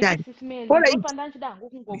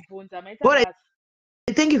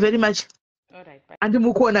 Thank you very much.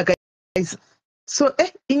 Andimukuona guys. So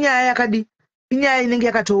inyaya yakadi inyaya inenge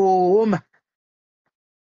yakatooma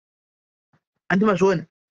andimazviona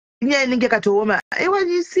inyaya inenge yakatooma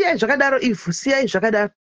siyai zvakadaro ifu siyai zvakadaro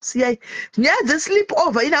siyai nyaya dzesleep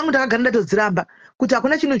over ine angu ndakagara ndatodziramba kuti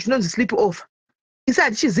hakuna chinhu chinonzi sleep over. Isi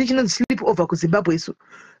hatichizivi chinonzi sleep over kuZimbabwe isu.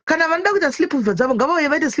 Kana vanoda kuita sleep over dzavo ngavauye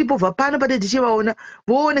vaite sleep over pano pate tichivaona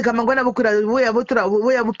vooneka mangwana vokwira voya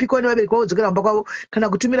vopikwa nevabereki vavo vodzokera kumba kwavo kana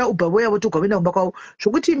kutumira uber voya votogwa voenda kumba kwavo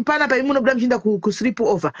zvokuti pana paimunobuda muchienda kusleep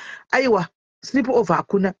over aiwa sleep over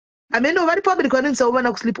hakuna. Ameno vari vabereki vanoendisawo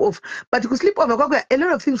vana kusleep over but kusleep over kwako a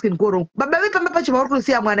lot of things can go wrong. Baba vepamba pacho vari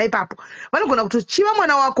kunosiya mwana ipapo vanogona kutochiva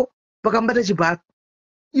mwana wako vakamubata chibharo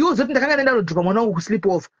iwo zoti ndakanga nenda kudhiropa mwana wangu kusleep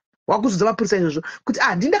over wakuzodza mapurisa izvozvo kuti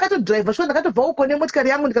ndakatodhiraivha sho ndakatobva uko nemotikari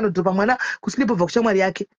yangu ndikanodhiropa mwana kusleep over kushamwari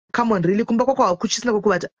yake. Come on really kumba kwako hakuchisina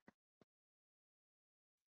kwokuvata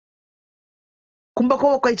kumba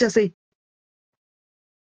kwavo kwaita sei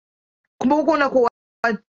kumba kwako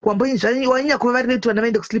wanyanya kuva vari neti vana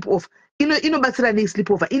vaende kusleep over inobatsira nei sleep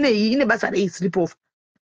over ine basa rei sleep over.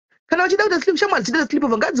 Kana uchida kuti shamwari dziite sleep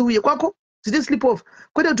over ngadziuye kwako dziite sleep over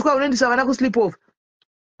kwete kuti unoendesa vana kusleep over.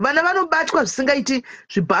 Vana vanobatwa zvisingaiti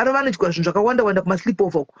zvibharo vanodyiwa zvinhu zvakawanda wanda kumasleep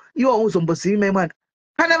over uko iwo hauzombozivi mai mwana.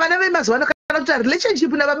 Kana vana vemazuva ano kana kuti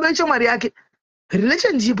relationship nababa veshamwari yake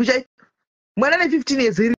relationship chai mwana ne 15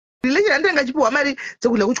 years relation handanga achipiwa mari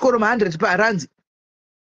dzekudya kuchikoro ma100 paranzi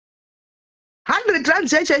 100 rand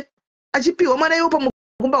chaichai achipiwa mwana iwo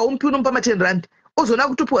pamukumba homupi unomupa ma10 rand ozona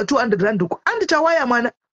kutopiwa 200 rand uko anditawaya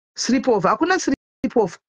mwana sleep over hakuna sleep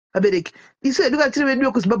over vabereki isu hedu kana tiri vedu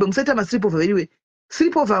vekuZimbabwe musaita masleep over veriwe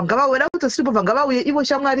sleep over ngavauye kuti sleep over ngavauye ivo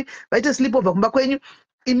shamwari vaite sleep over kumba kwenyu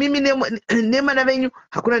imimi nemana venyu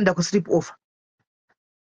hakuna nda kusleep over.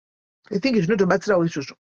 I think zvinotobatsirawo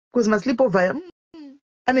izvozvo because masleep over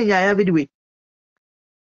ane nyaya anyway.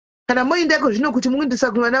 Kana moindako zvino kuti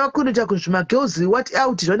muindisa kuvana vakundoita kuzvimagirls what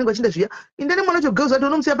out zvanenge vachinda zviya indani mwana wacho girls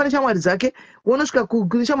unomusiya pane shamwari dzake wonosvika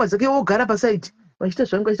kune shamwari dzake wogara pasaiti vachiita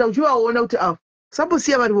zvanenge vachiita uchivaona kuti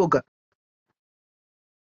sambosiya vari voga.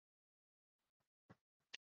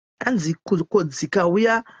 Hanzi kodzika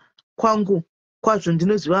uya kwangu kwazvo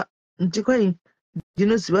ndinoziva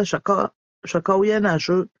zvakauya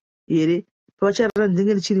nazvo here pavacharara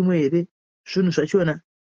ndinenge ndichirimo here zvinhu zvachona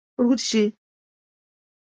uri kuti chii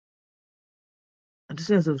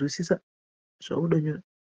handisina kuzonzwisisa zvaudanyora.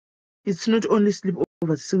 It's not only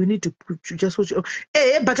sleepovers, so we need to just watch.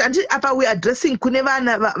 But apa we addressing kune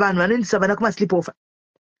vana vanhu vanoendesa vana kuma sleepover.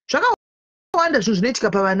 Zvakawanda zvinhu zvinoitika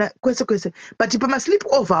pavana kwese kwese, but pama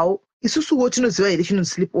sleepover isusuwo tinoziva here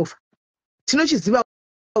chinonzi sleepover. Tinochiziva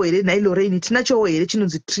here nai Lorraine tinacho here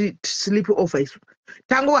chinonzi sleepover isu.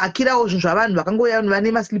 Tangohakirawo zvinhu zvavanhu vakangouya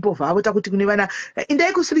vane ma sleepover avo takuti kune vana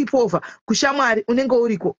indai ku sleepover kushamwari unenge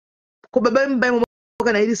uriko. Ko baba vemumba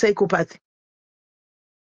kana iri psychopath.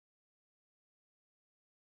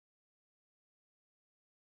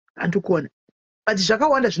 Andikuona. But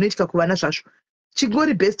zvakawanda zvinoitika kuvana zvazvo.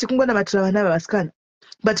 Chingori best kungonamatira vana vavasikana.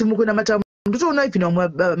 But mukunamata ndotoona even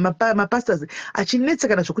mapastors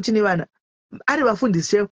achinetsekana zvokuti nevana ari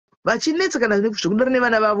vafundisi vachinetsekana zvekudaro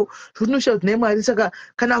nevana vavo zvotinoshaura kuti naMwari. Saka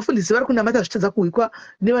kana vafundisi vari kunamata zvichitadza kuhwikwa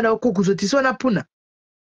nevana vako kuzotisiwa napuna.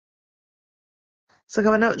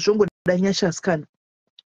 Saka vana zvongoda nyasha asikana.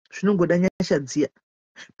 Zvinongoda nyasha dziya.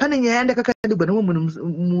 Pane nyaya yandakakandirwa nomwe munhu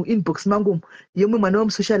muinbox mangu yemwe mwana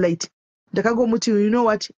wemusocialite. Ndakangomuti you know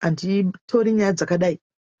what, handitori nyaya dzakadai,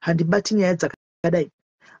 handibati nyaya dzakadai.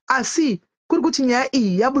 Asi kuri kuti nyaya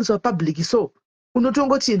iyi yaburiswa public, so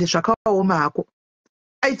unotongoti ende zvakaoma hako.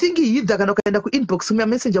 I think hidha kana ukaenda kuinbox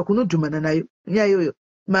messenger kunodhumana nayo nyaya iyoyo.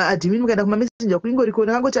 Maadmin mukaenda kumamessenger kuingoriko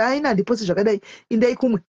ndakangoti haina handiposti zvakadai indai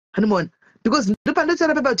kumwe. Hanimona. Because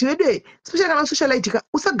ndopandotara pepa kuti wedu especially kana socialite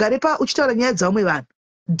usagare pa uchitaura nyaya dzavamwe vanhu.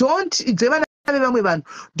 Don't dzevana vevamwe vanhu.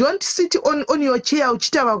 Don't sit on your chair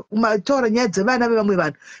uchitaura nyaya dzevana vevamwe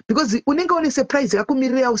vanhu, because unenge une surprise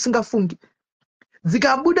yakakumirira usingafungi.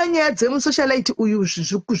 Dzikabuda nyaya dzemusocialite uyu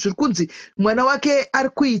zviri kunzi mwana wake ari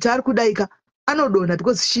kuita ari kudaika anodonha,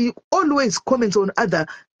 because she always comments on other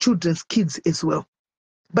children's kids as well.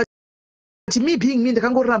 But me being me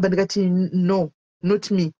ndakangoramba ndikati no,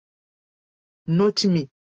 not me, not me.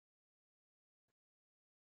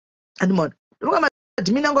 Andimona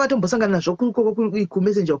admin angu akatombosangana nazvo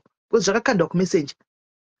kumessenger because zvakakandwa kumessenger.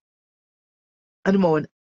 Andimoona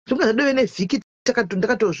zvakadove nevhiki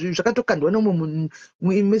zvakatokandwa nomwe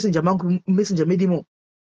mumessenger mangu messenger medimo.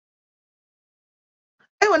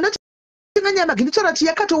 Aiwa ndatinganyama ginditora kuti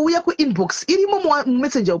yakatouya kuinbox irimo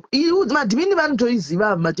mumessenger uku. Madmin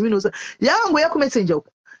vanotoiziva madmin osa yavangoya kumessenger uku.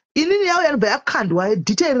 Inini yavo yanobva yakandwa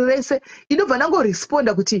detail rese inobva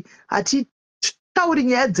nangoresponda kuti tauri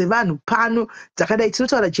nyaya dzevanhu pano dzakadai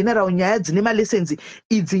tinotaura general nyaya dzine malessons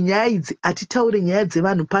idzi nyaya idzi atitaure nyaya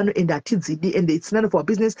dzevanhu pano and atidzidi and it's none of our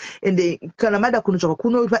business and kana mada kunotsvaka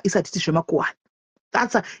kunoitwa isati tizvemakuhani.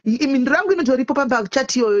 That's imindiro yangu inotoripo pamba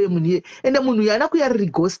chati iyoyo yemunhu iye ende munhu yana kuya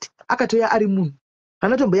riri ghost akatoya ari munhu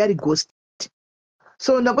anotomboya ari ghost.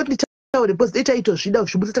 So ndangoti nditaure because data itozvida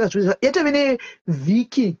zvibutsa takazvida yatove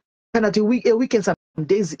nevhiki kana kuti a week and some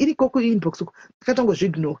days iriko kuinbox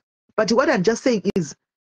takatongozviignore. But what I'm just saying is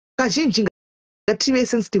kazhinji ngative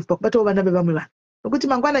sensitive pakubatawo vana vevamwe vanhu nokuti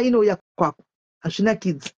mangwana inouya kwako hazvina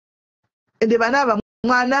kids ende vana ava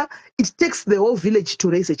mwana it takes the whole village to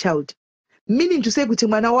raise a child, meaning to say kuti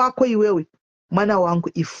mwana wako iwewe mwana wangu,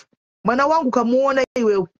 if mwana wangu ukamuona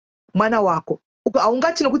iwewe mwana wako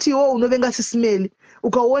haungati nokuti iwewe unovenga SIS MELLY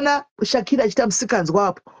ukaona Shakira achita musikanzwa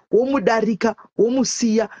apo womudarika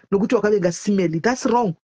womusiya nokuti wakavenga SIS MELLY, that's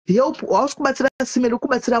wrong. Help hausi kubatsira SIS MELLY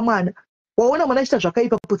kubatsira mwana. Waona mwana achita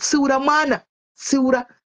zvakaipa kutsiura mwana, tsiura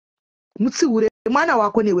mutsiure mwana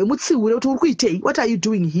wako newe mutsiure kuti uri kuitei, what are you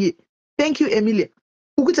doing here? Thank you Emilia.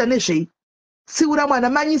 Ukuita nezvei? Tsiura mwana,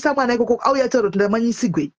 manyisa mwana ikoko auya taura kuti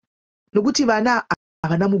ndamanyisigwei nokuti vana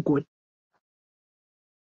havana mugoni.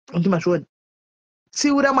 Ndimazvona.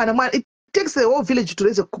 Tsiura mwana, it takes the whole village to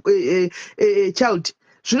raise a child.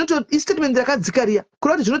 Statement yakadzikaria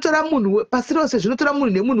kuroti zvinotora munhu pasi rose, zvinotora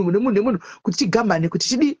munhu nemunhu kuti tigambane kuti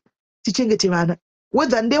chidi tichengete vana,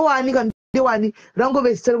 whether ndewani kana ndewani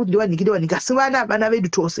rangove zita kuti ndewani asi vana vedu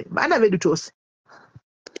tose, vana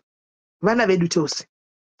vedu tose.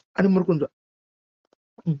 Ani muri kunzwa?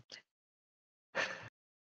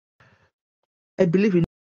 I believe in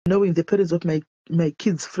knowing the parents of my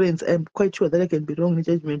kids' friends. I'm quite sure that I can be wrong in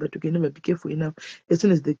judgment, but we can never be careful enough. As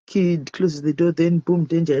soon as the kid closes the door, then boom,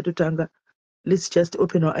 danger. Let's just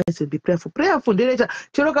open our eyes and be prayerful. Prayerful. Do you know,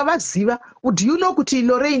 Kuti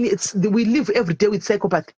Lorraine? We live every day with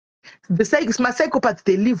psychopaths. My psychopaths,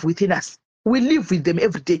 they live within us. We live with them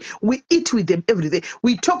every day. We eat with them every day.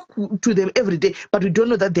 We talk to them every day, but we don't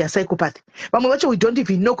know that they are psychopaths. But we don't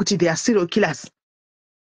even know Kuti they are serial killers.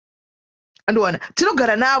 And one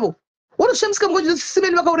tinogara navo unoshamisa kuti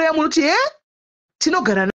simeni vakauraya munhu kuti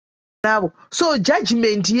tinogara navo. So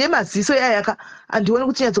judgment yemaziso yayaka andioni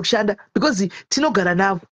kuti nyatso kushanda because tinogara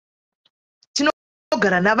navo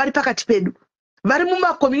vari pakati pedu, vari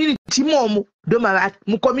mumakommunity imomo ndo mavari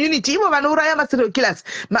mucommunity ivo vanouraya maserial killers,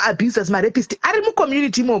 maabusers, marapist ari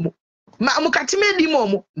mucommunity imomo, mukati medu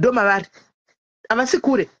imomo ndo mavari, havasi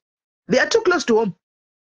kure, they are too close to home.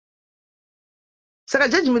 Saka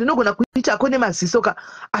judgment inogona kuita ako nemaziso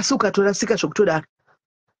asi ukatorasika zvokutodaro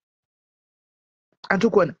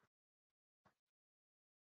antukona.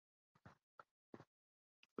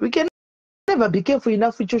 We can never be careful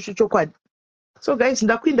enough ichocho chokwadi. So guys,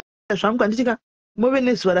 ndakuinda zvangu anditika move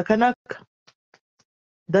nezuva rakanaka.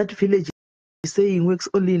 That village is saying works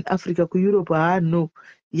only in Africa, ku Europe no.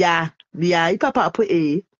 Yeah, ipapo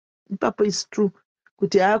ipapo is true.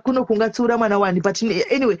 Kuti kuno kungatsiura mwana wani, but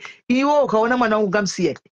anyway, iwo ukaona mwana wangu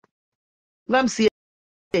ngamsiya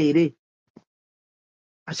here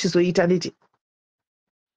achizoita nditi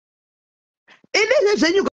ine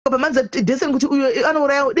zvenyu pamanza deseni kuti uyo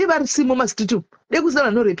anouraya dei vari simo mastritu, dei kusina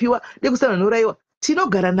vanorepiwa, dei kusina vanourayiwa,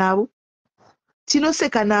 tinogara navo,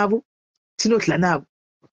 tinoseka navo, tinodya navo,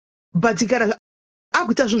 but kana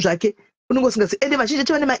akuita zvinhu zvake unongosingasi. Ende vazhinji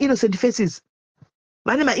vacho vane mainnocent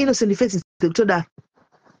faces, dzekutodaro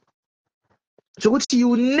zvokuti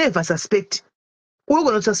you never suspect.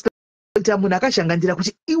 Unogona kususpecta munhu akazhangandira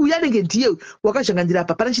kuti uyu anenge ndiye wakazhangandira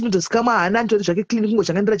apa, pana chinotozikamwa hana anditori zvake clean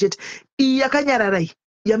kungozhangandira chete, iyi yakanyarara iyi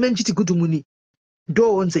yamene chiti good muni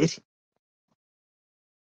ndoonzeri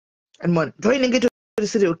anmona ndo inenge itori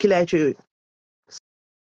serial killer yacho iyoyo.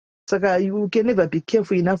 Saka you can never be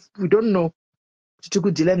careful enough, we don't know kuti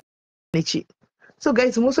tikudhila nechi. So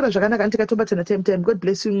guys, musora zvakanaka, ndikatobatana time. God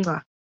bless you.